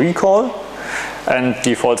word for recall, and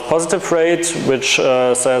the false positive rate, which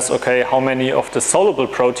says, okay, how many of the soluble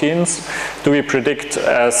proteins do we predict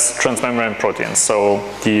as transmembrane proteins? So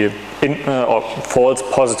the or false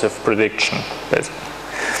positive prediction, basically.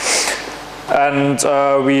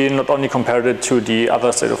 And we not only compared it to the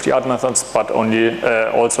other state-of-the-art methods, but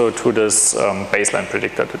also to this baseline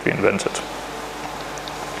predictor that we invented.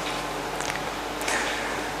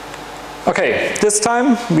 Okay, this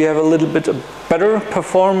time we have a little bit better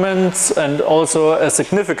performance and also a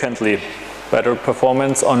significantly better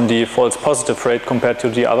performance on the false positive rate compared to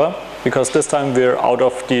the other, because this time we're out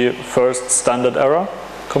of the first standard error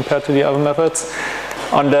compared to the other methods.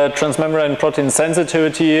 On the transmembrane protein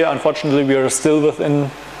sensitivity, unfortunately, we are still within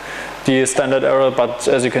the standard error, but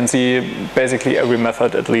as you can see, basically every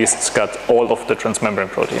method at least got all of the transmembrane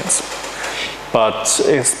proteins. But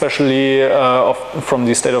especially from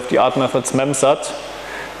the state-of-the-art methods, MEMSAT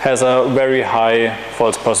has a very high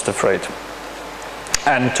false positive rate.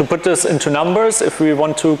 And to put this into numbers, if we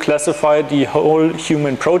want to classify the whole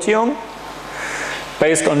human proteome,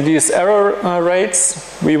 based on these error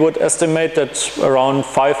rates, we would estimate that around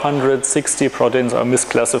 560 proteins are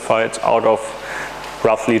misclassified out of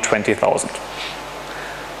roughly 20,000.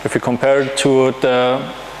 If we compare it to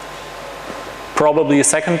the probably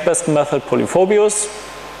second best method, Polyphobius,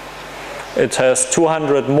 it has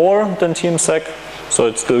 200 more than TMSEG, so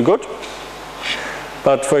it's still good.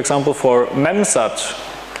 But for example, for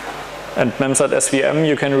MEMSAT and MEMSAT SVM,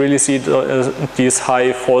 you can really see these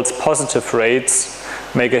high false positive rates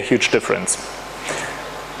make a huge difference.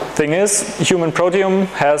 Thing is, human proteome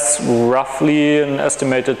has roughly an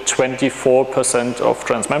estimated 24% of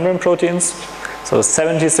transmembrane proteins, so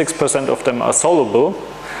 76% of them are soluble,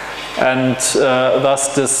 and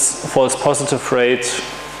thus this false positive rate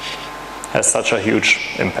has such a huge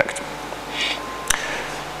impact.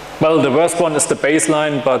 Well, the worst one is the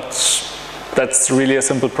baseline, but that's really a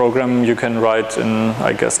simple program you can write in,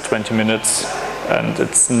 I guess, 20 minutes, and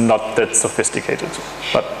it's not that sophisticated.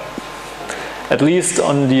 But at least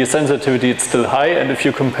on the sensitivity it's still high, and if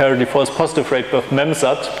you compare the false positive rate with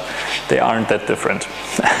MEMSAT, they aren't that different.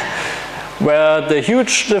 Where the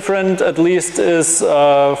huge difference at least is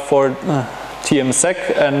for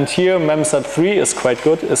TMSEG, and here MEMSAT 3 is quite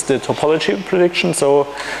good, is the topology prediction. So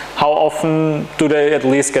how often do they at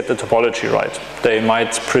least get the topology right? They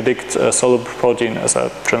might predict a soluble protein as a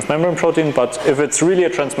transmembrane protein, but if it's really a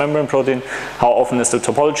transmembrane protein, how often is the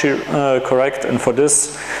topology correct? And for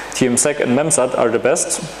this, TMSEG and MEMSAT are the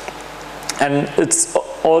best. And it's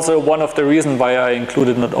also one of the reasons why I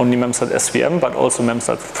included not only MEMSAT SVM, but also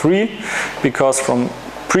MEMSAT 3, because from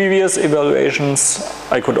previous evaluations,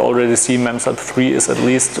 I could already see MEMSAT 3 is at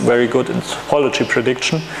least very good in topology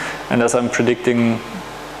prediction. And as I'm predicting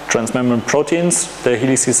transmembrane proteins, the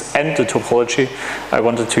helices and the topology, I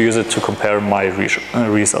wanted to use it to compare my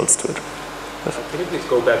results to it. Yes. Can you please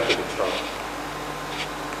go back to the chart?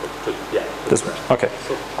 Yeah. This one. Okay.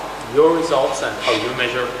 So your results and how you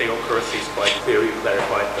measure the accuracy is quite clear, you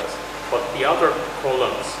clarified this. But the other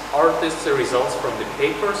columns, are these the results from the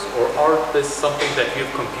papers, or are this something that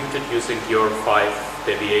you've computed using your 5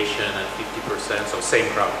 deviation and 50%, so same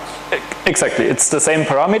parameters? Exactly, it's the same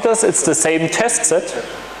parameters, it's the same test set.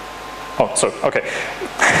 Oh, sorry, okay.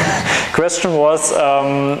 Question was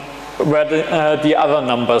where the other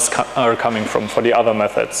numbers are coming from for the other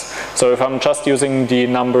methods. So if I'm just using the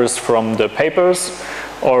numbers from the papers,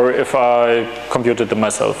 or if I computed them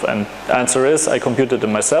myself. And the answer is, I computed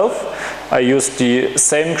them myself. I used the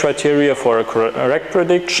same criteria for a correct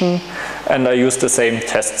prediction, and I used the same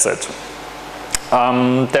test set.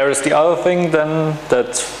 There is the other thing then,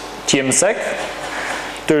 that TMSEG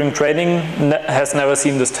during training has never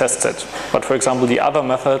seen this test set. But for example, the other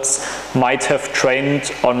methods might have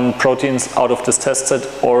trained on proteins out of this test set,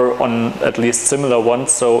 or on at least similar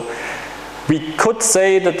ones. So we could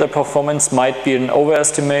say that the performance might be an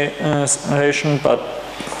overestimation, but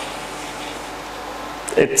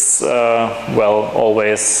it's, well,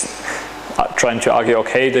 always trying to argue,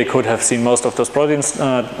 okay, they could have seen most of those proteins,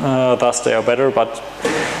 thus they are better, but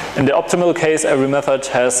in the optimal case, every method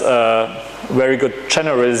has a very good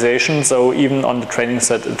generalization, so even on the training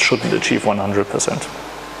set, it shouldn't achieve 100%.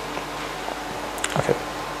 Okay.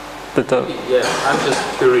 Yeah, I'm just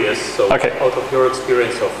curious. So, okay. Out of your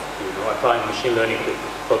experience of applying machine learning to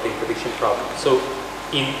protein prediction problems, so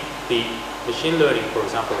in the machine learning, for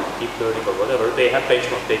example, deep learning or whatever, they have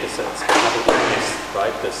benchmark data sets. For example, this,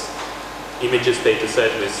 right? This images data set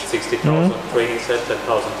with 60,000 training sets and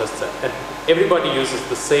 1,000 test sets, and everybody uses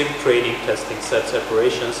the same training, testing set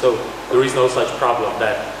separation. So there is no such problem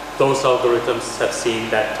that those algorithms have seen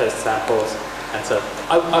that test samples. And so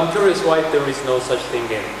I'm curious why there is no such thing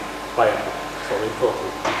in bioinformatics or in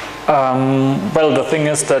protein. Well, the thing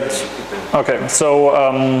is that, okay, so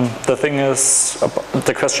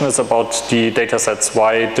the question is about the data sets,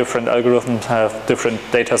 why different algorithms have different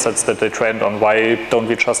data sets that they trained on. Why don't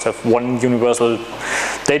we just have one universal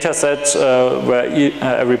data set where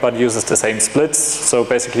everybody uses the same splits? So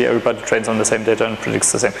basically everybody trains on the same data and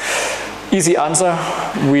predicts the same. Easy answer,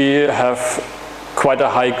 we have quite a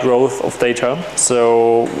high growth of data,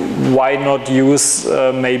 so why not use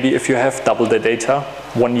maybe if you have double the data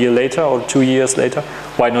 1 year later or 2 years later,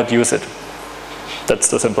 why not use it? That's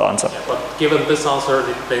the simple answer. Yeah, but given this answer,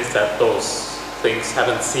 it means that those things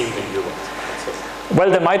haven't seen the new ones.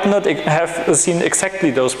 Well, they might not have seen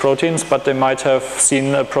exactly those proteins, but they might have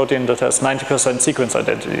seen a protein that has 90% sequence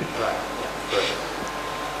identity. Right. Yeah, great.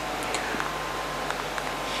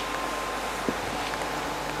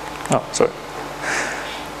 Oh, sorry.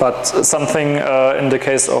 But something in the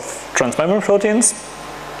case of transmembrane proteins,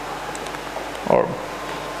 or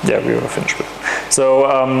yeah, we were finished with it. So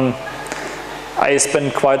I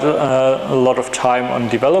spent quite a lot of time on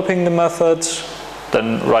developing the method,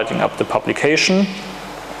 then writing up the publication,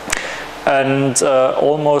 and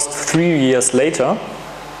almost 3 years later,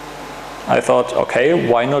 I thought, okay,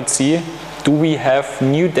 why not see, do we have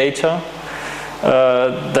new data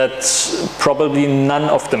that probably none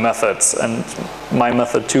of the methods, and my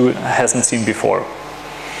method too, hasn't seen before.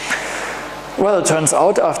 Well, it turns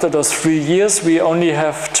out after those 3 years we only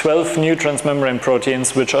have 12 new transmembrane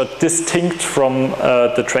proteins which are distinct from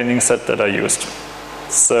the training set that I used.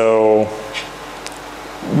 So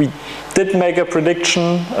we did make a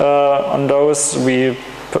prediction on those. We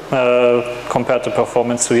compared the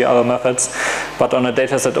performance to the other methods, but on a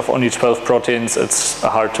data set of only 12 proteins, it's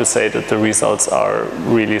hard to say that the results are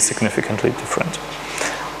really significantly different.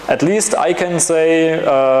 At least I can say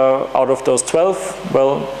out of those 12,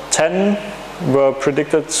 well, 10 were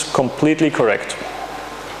predicted completely correct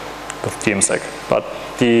with TMSEG, but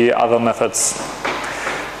the other methods,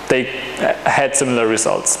 they had similar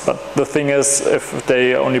results. But the thing is, if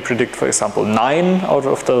they only predict, for example, 9 out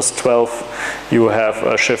of those 12, you have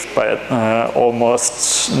a shift by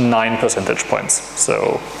almost 9 percentage points.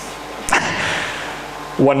 So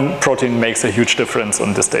one protein makes a huge difference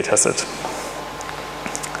on this data set.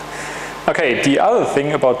 Okay, the other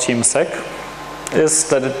thing about TMSEG is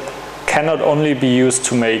that it cannot only be used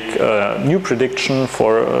to make a new prediction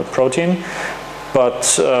for a protein,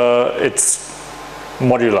 but it's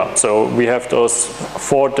modular. So we have those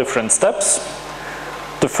 4 different steps.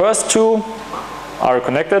 The first 2 are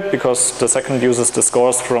connected because the second uses the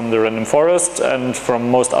scores from the random forest, and from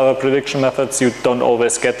most other prediction methods you don't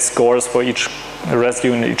always get scores for each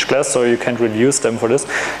residue in each class, so you can't really use them for this.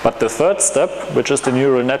 But the third step, which is the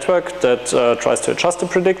neural network that tries to adjust the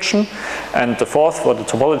prediction, and the fourth for the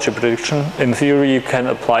topology prediction, in theory you can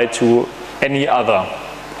apply to any other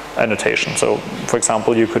annotation. So, for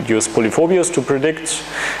example, you could use polyphobias to predict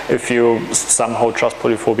if you somehow trust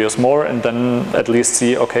polyphobias more, and then at least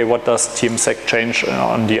see, okay, what does TMSEG change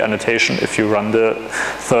on the annotation if you run the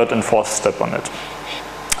third and fourth step on it.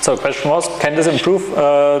 So the question was, can this improve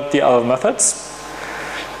the other methods?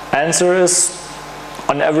 Answer is,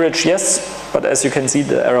 on average, yes, but as you can see,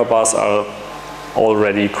 the error bars are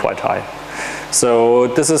already quite high. So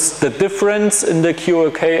this is the difference in the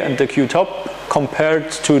QOK and the QTOP compared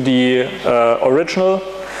to the original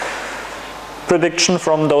prediction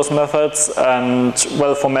from those methods. And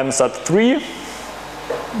well, for MEMSAT3,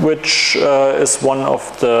 which is one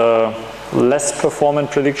of the less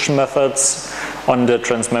performant prediction methods on the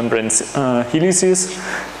transmembrane helices,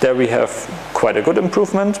 there we have quite a good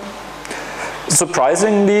improvement.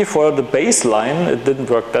 Surprisingly, for the baseline, it didn't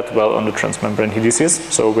work that well on the transmembrane helices,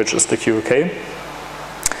 so which is the QOK.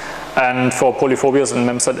 And for polyphobias in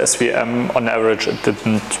MEMSAT SVM, on average, it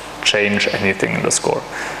didn't change anything in the score.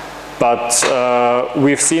 But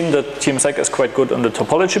we've seen that TMSEG is quite good on the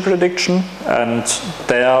topology prediction, and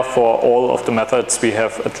there for all of the methods we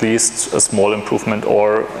have at least a small improvement,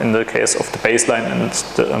 or in the case of the baseline and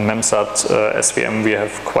the MEMSAT SVM, we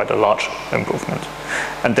have quite a large improvement.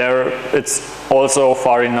 And there it's also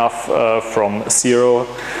far enough from 0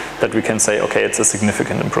 that we can say, okay, it's a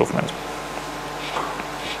significant improvement.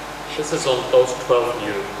 This is on those 12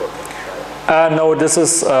 new proteins, right? No, this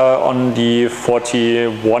is on the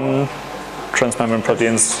 41 transmembrane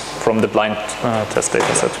proteins from the blind test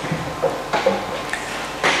data set.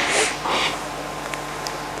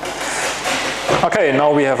 Okay,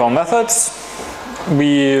 now we have our methods.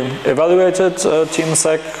 We evaluated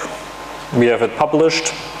TMSEG. We have it published.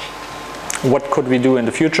 What could we do in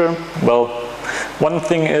the future? Well, one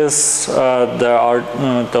thing is there are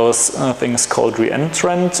those things called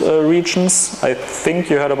reentrant regions. I think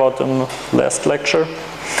you heard about them last lecture.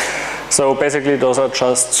 So basically those are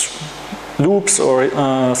just loops or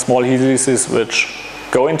small helices which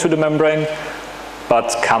go into the membrane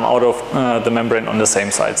but come out of the membrane on the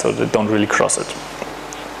same side, so they don't really cross it.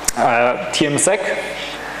 TMSEG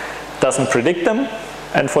doesn't predict them,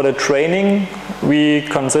 and for the training we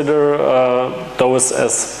consider those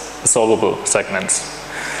as solvable segments.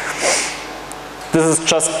 This is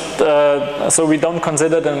just, so we don't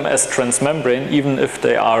consider them as transmembrane even if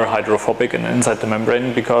they are hydrophobic and inside the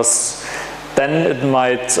membrane, because then it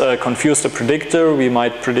might confuse the predictor. We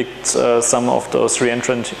might predict some of those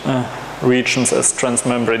reentrant regions as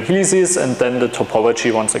transmembrane helices, and then the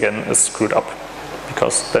topology once again is screwed up,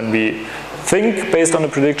 because then we think based on the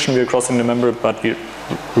prediction we are crossing the membrane, but we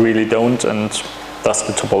really don't, and thus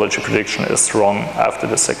the topology prediction is wrong after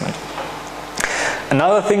this segment.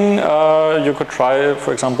 Another thing you could try,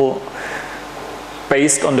 for example,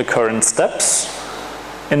 based on the current steps.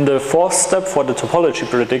 In the fourth step for the topology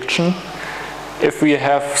prediction, if we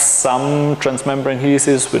have some transmembrane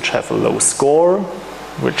helices which have a low score,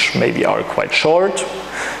 which maybe are quite short,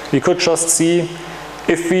 we could just see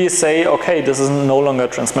if we say, okay, this is no longer a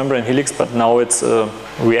transmembrane helix, but now it's a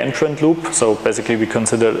reentrant loop, so basically we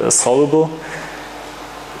consider it as solvable.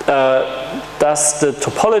 Does the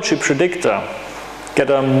topology predictor get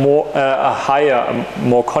a higher,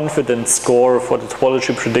 more confident score for the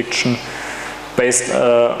topology prediction based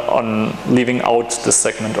on leaving out this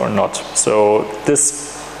segment or not? So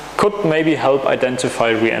this could maybe help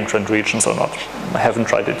identify reentrant regions or not. I haven't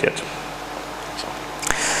tried it yet.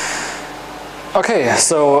 Okay,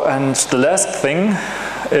 so and the last thing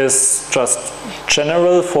is just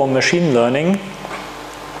general for machine learning.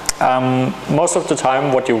 Most of the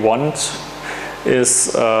time what you want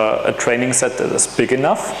is a training set that is big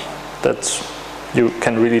enough that you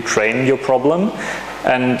can really train your problem,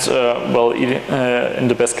 and well, in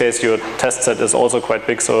the best case your test set is also quite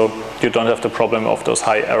big, so you don't have the problem of those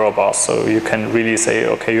high error bars, so you can really say,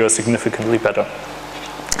 okay, you are significantly better.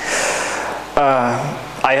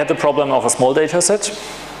 I had the problem of a small data set.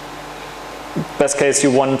 Best case,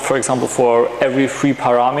 you want, for example, for every free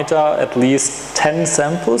parameter at least 10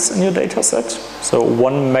 samples in your data set, so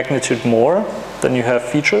one magnitude more than you have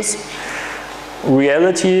features.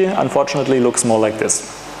 Reality, unfortunately, looks more like this.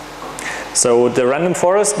 So the random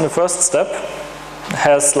forest in the first step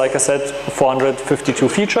has, like I said, 452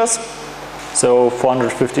 features, so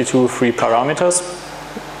 452 free parameters.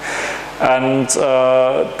 And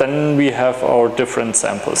then we have our different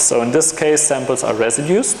samples. So in this case, samples are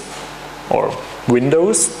residues, or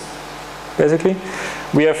windows, basically.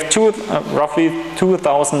 We have roughly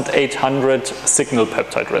 2,800 signal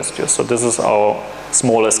peptide residues. So this is our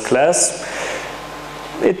smallest class.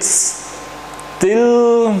 It's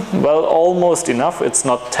still, well, almost enough. It's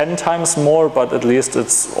not 10 times more, but at least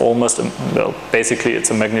it's almost, well, basically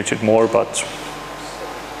it's a magnitude more, but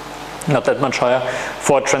not that much higher.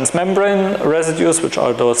 For transmembrane residues, which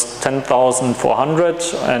are those 10,400,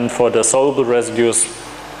 and for the soluble residues,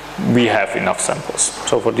 we have enough samples.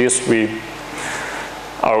 So for this, we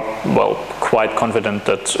are, well, quite confident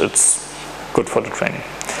that it's good for the training.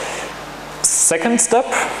 Third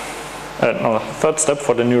step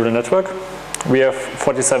for the neural network, we have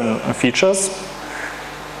 47 features,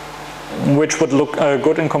 which would look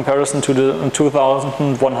good in comparison to the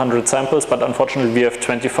 2,100 samples, but unfortunately we have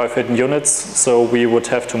 25 hidden units, so we would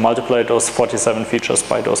have to multiply those 47 features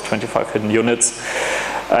by those 25 hidden units,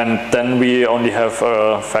 and then we only have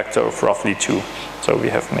a factor of roughly 2. So we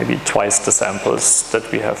have maybe twice the samples that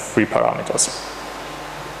we have free parameters.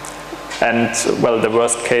 And, well, the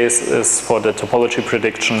worst case is for the topology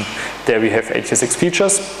prediction. There we have 86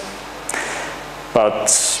 features,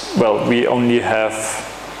 but, well, we only have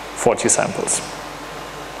 40 samples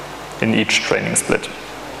in each training split.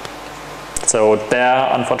 So there,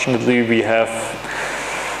 unfortunately, we have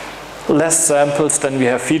less samples than we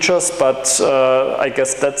have features, but I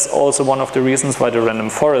guess that's also one of the reasons why the random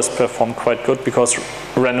forests perform quite good, because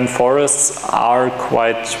random forests are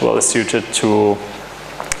quite well suited to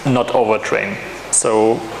not overtrain.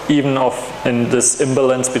 So even in this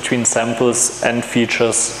imbalance between samples and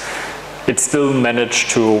features, it still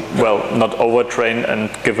managed to, well, not overtrain and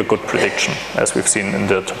give a good prediction, as we've seen in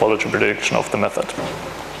the topology prediction of the method.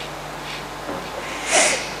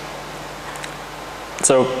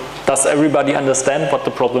 So, does everybody understand what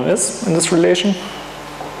the problem is in this relation?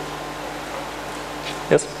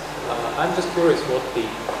 Yes? I'm just curious what the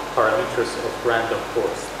parameters of random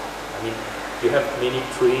forest. I mean, you have many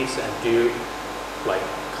trees, and do you like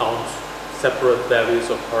count separate values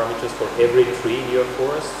of parameters for every tree in your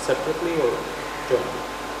forest separately, or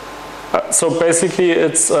jointly? So basically,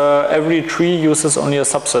 it's every tree uses only a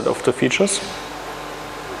subset of the features.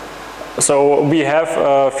 So we have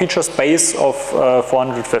a feature space of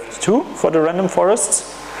 452 for the random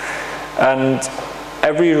forests, and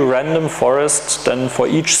every random forest then for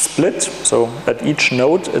each split, so at each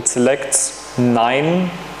node it selects 9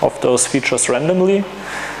 of those features randomly,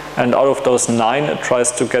 and out of those 9 it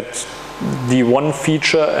tries to get the one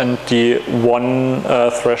feature and the one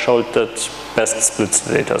threshold that best splits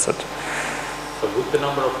the data set. So would the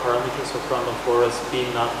number of parameters of random forest be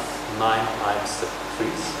not 9 times the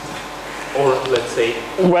trees? Or let's say...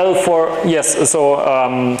 Well, yes,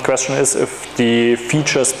 so question is if the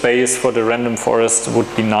feature space for the random forest would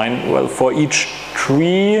be 9. Well, for each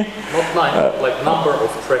tree... Not 9, like number of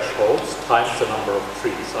thresholds times the number of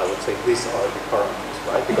trees. I would say these are the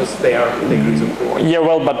parameters, right? Because they are degrees of freedom. Yeah,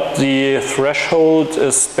 well, but the threshold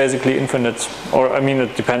is basically infinite. Or, I mean,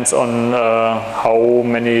 it depends on how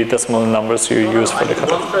many decimal numbers you use for the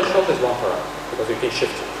cutoff. One threshold is one parameter, because you can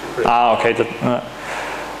shift it. Okay.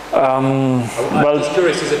 I'm just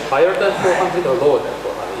curious, is it higher than 400 or lower than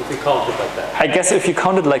 400, if you count it like that? I guess if you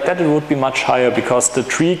count it like that, it would be much higher, because the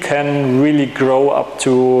tree can really grow up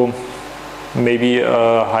to maybe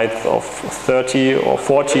a height of 30 or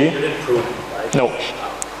 40. You didn't prune it, right? No,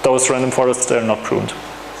 those random forests, they're not pruned.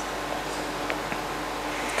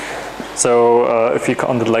 So if you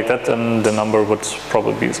count it like that, then the number would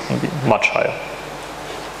probably be much higher.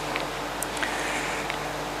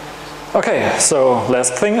 Okay, so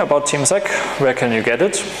last thing about TMSEG, where can you get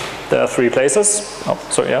it? There are 3 places. Oh,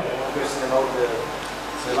 sorry, yeah? One question about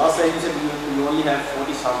so last time you said you only have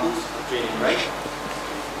 40 samples for training, right?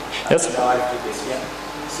 Yes. Now I have this, yeah.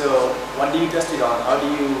 So what do you test it on? How do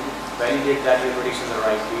you validate that your predictions are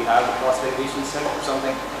right? Do you have a cross-validation set or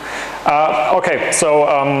something? Okay,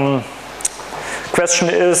 so question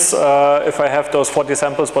is, if I have those 40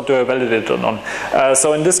 samples, what do I validate it on?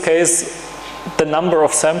 So in this case, the number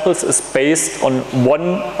of samples is based on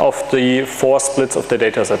one of the 4 splits of the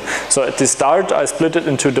dataset. So at the start, I split it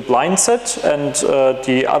into the blind set, and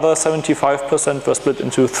the other 75% were split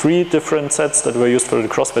into 3 different sets that were used for the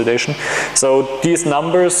cross-validation. So these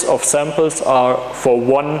numbers of samples are for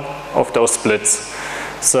one of those splits.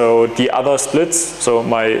 So the other splits, so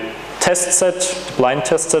my test set, the blind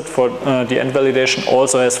test set for the end validation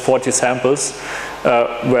also has 40 samples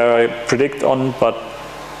where I predict on, but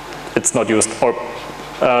it's not used. Or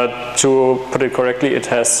to put it correctly, it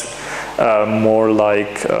has more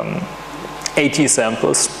like 80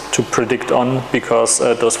 samples to predict on, because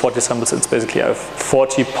those 40 samples, it's basically I have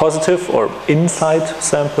 40 positive or inside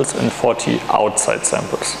samples and 40 outside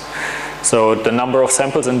samples. So the number of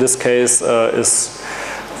samples in this case is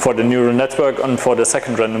for the neural network, and for the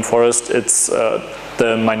second random forest, it's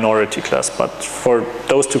the minority class. But for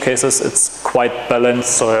those 2 cases, it's quite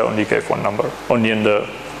balanced, so I only gave 1 number. Only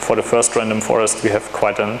for the first random forest, we have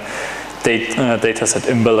quite a data set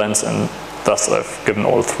imbalance, and thus I've given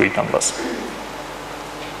all 3 numbers.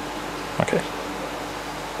 Okay.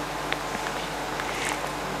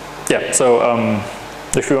 Yeah, so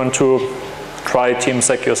if you want to try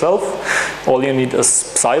TMSEG yourself, all you need is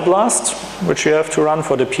PsyBlast, which you have to run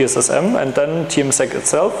for the PSSM, and then TMSEG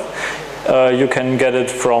itself. You can get it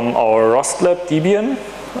from our RostLab Debian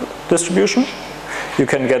distribution. You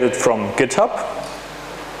can get it from GitHub.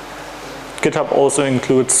 GitHub also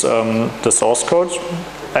includes the source code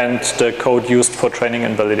and the code used for training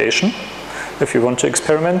and validation, if you want to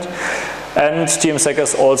experiment. And TMSEG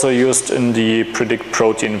is also used in the predict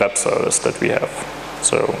protein web service that we have.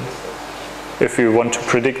 So if you want to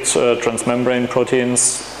predict transmembrane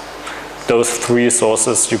proteins, those 3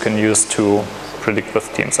 sources you can use to predict with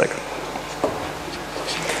TMSEG.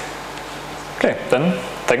 Okay, then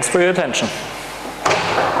thanks for your attention.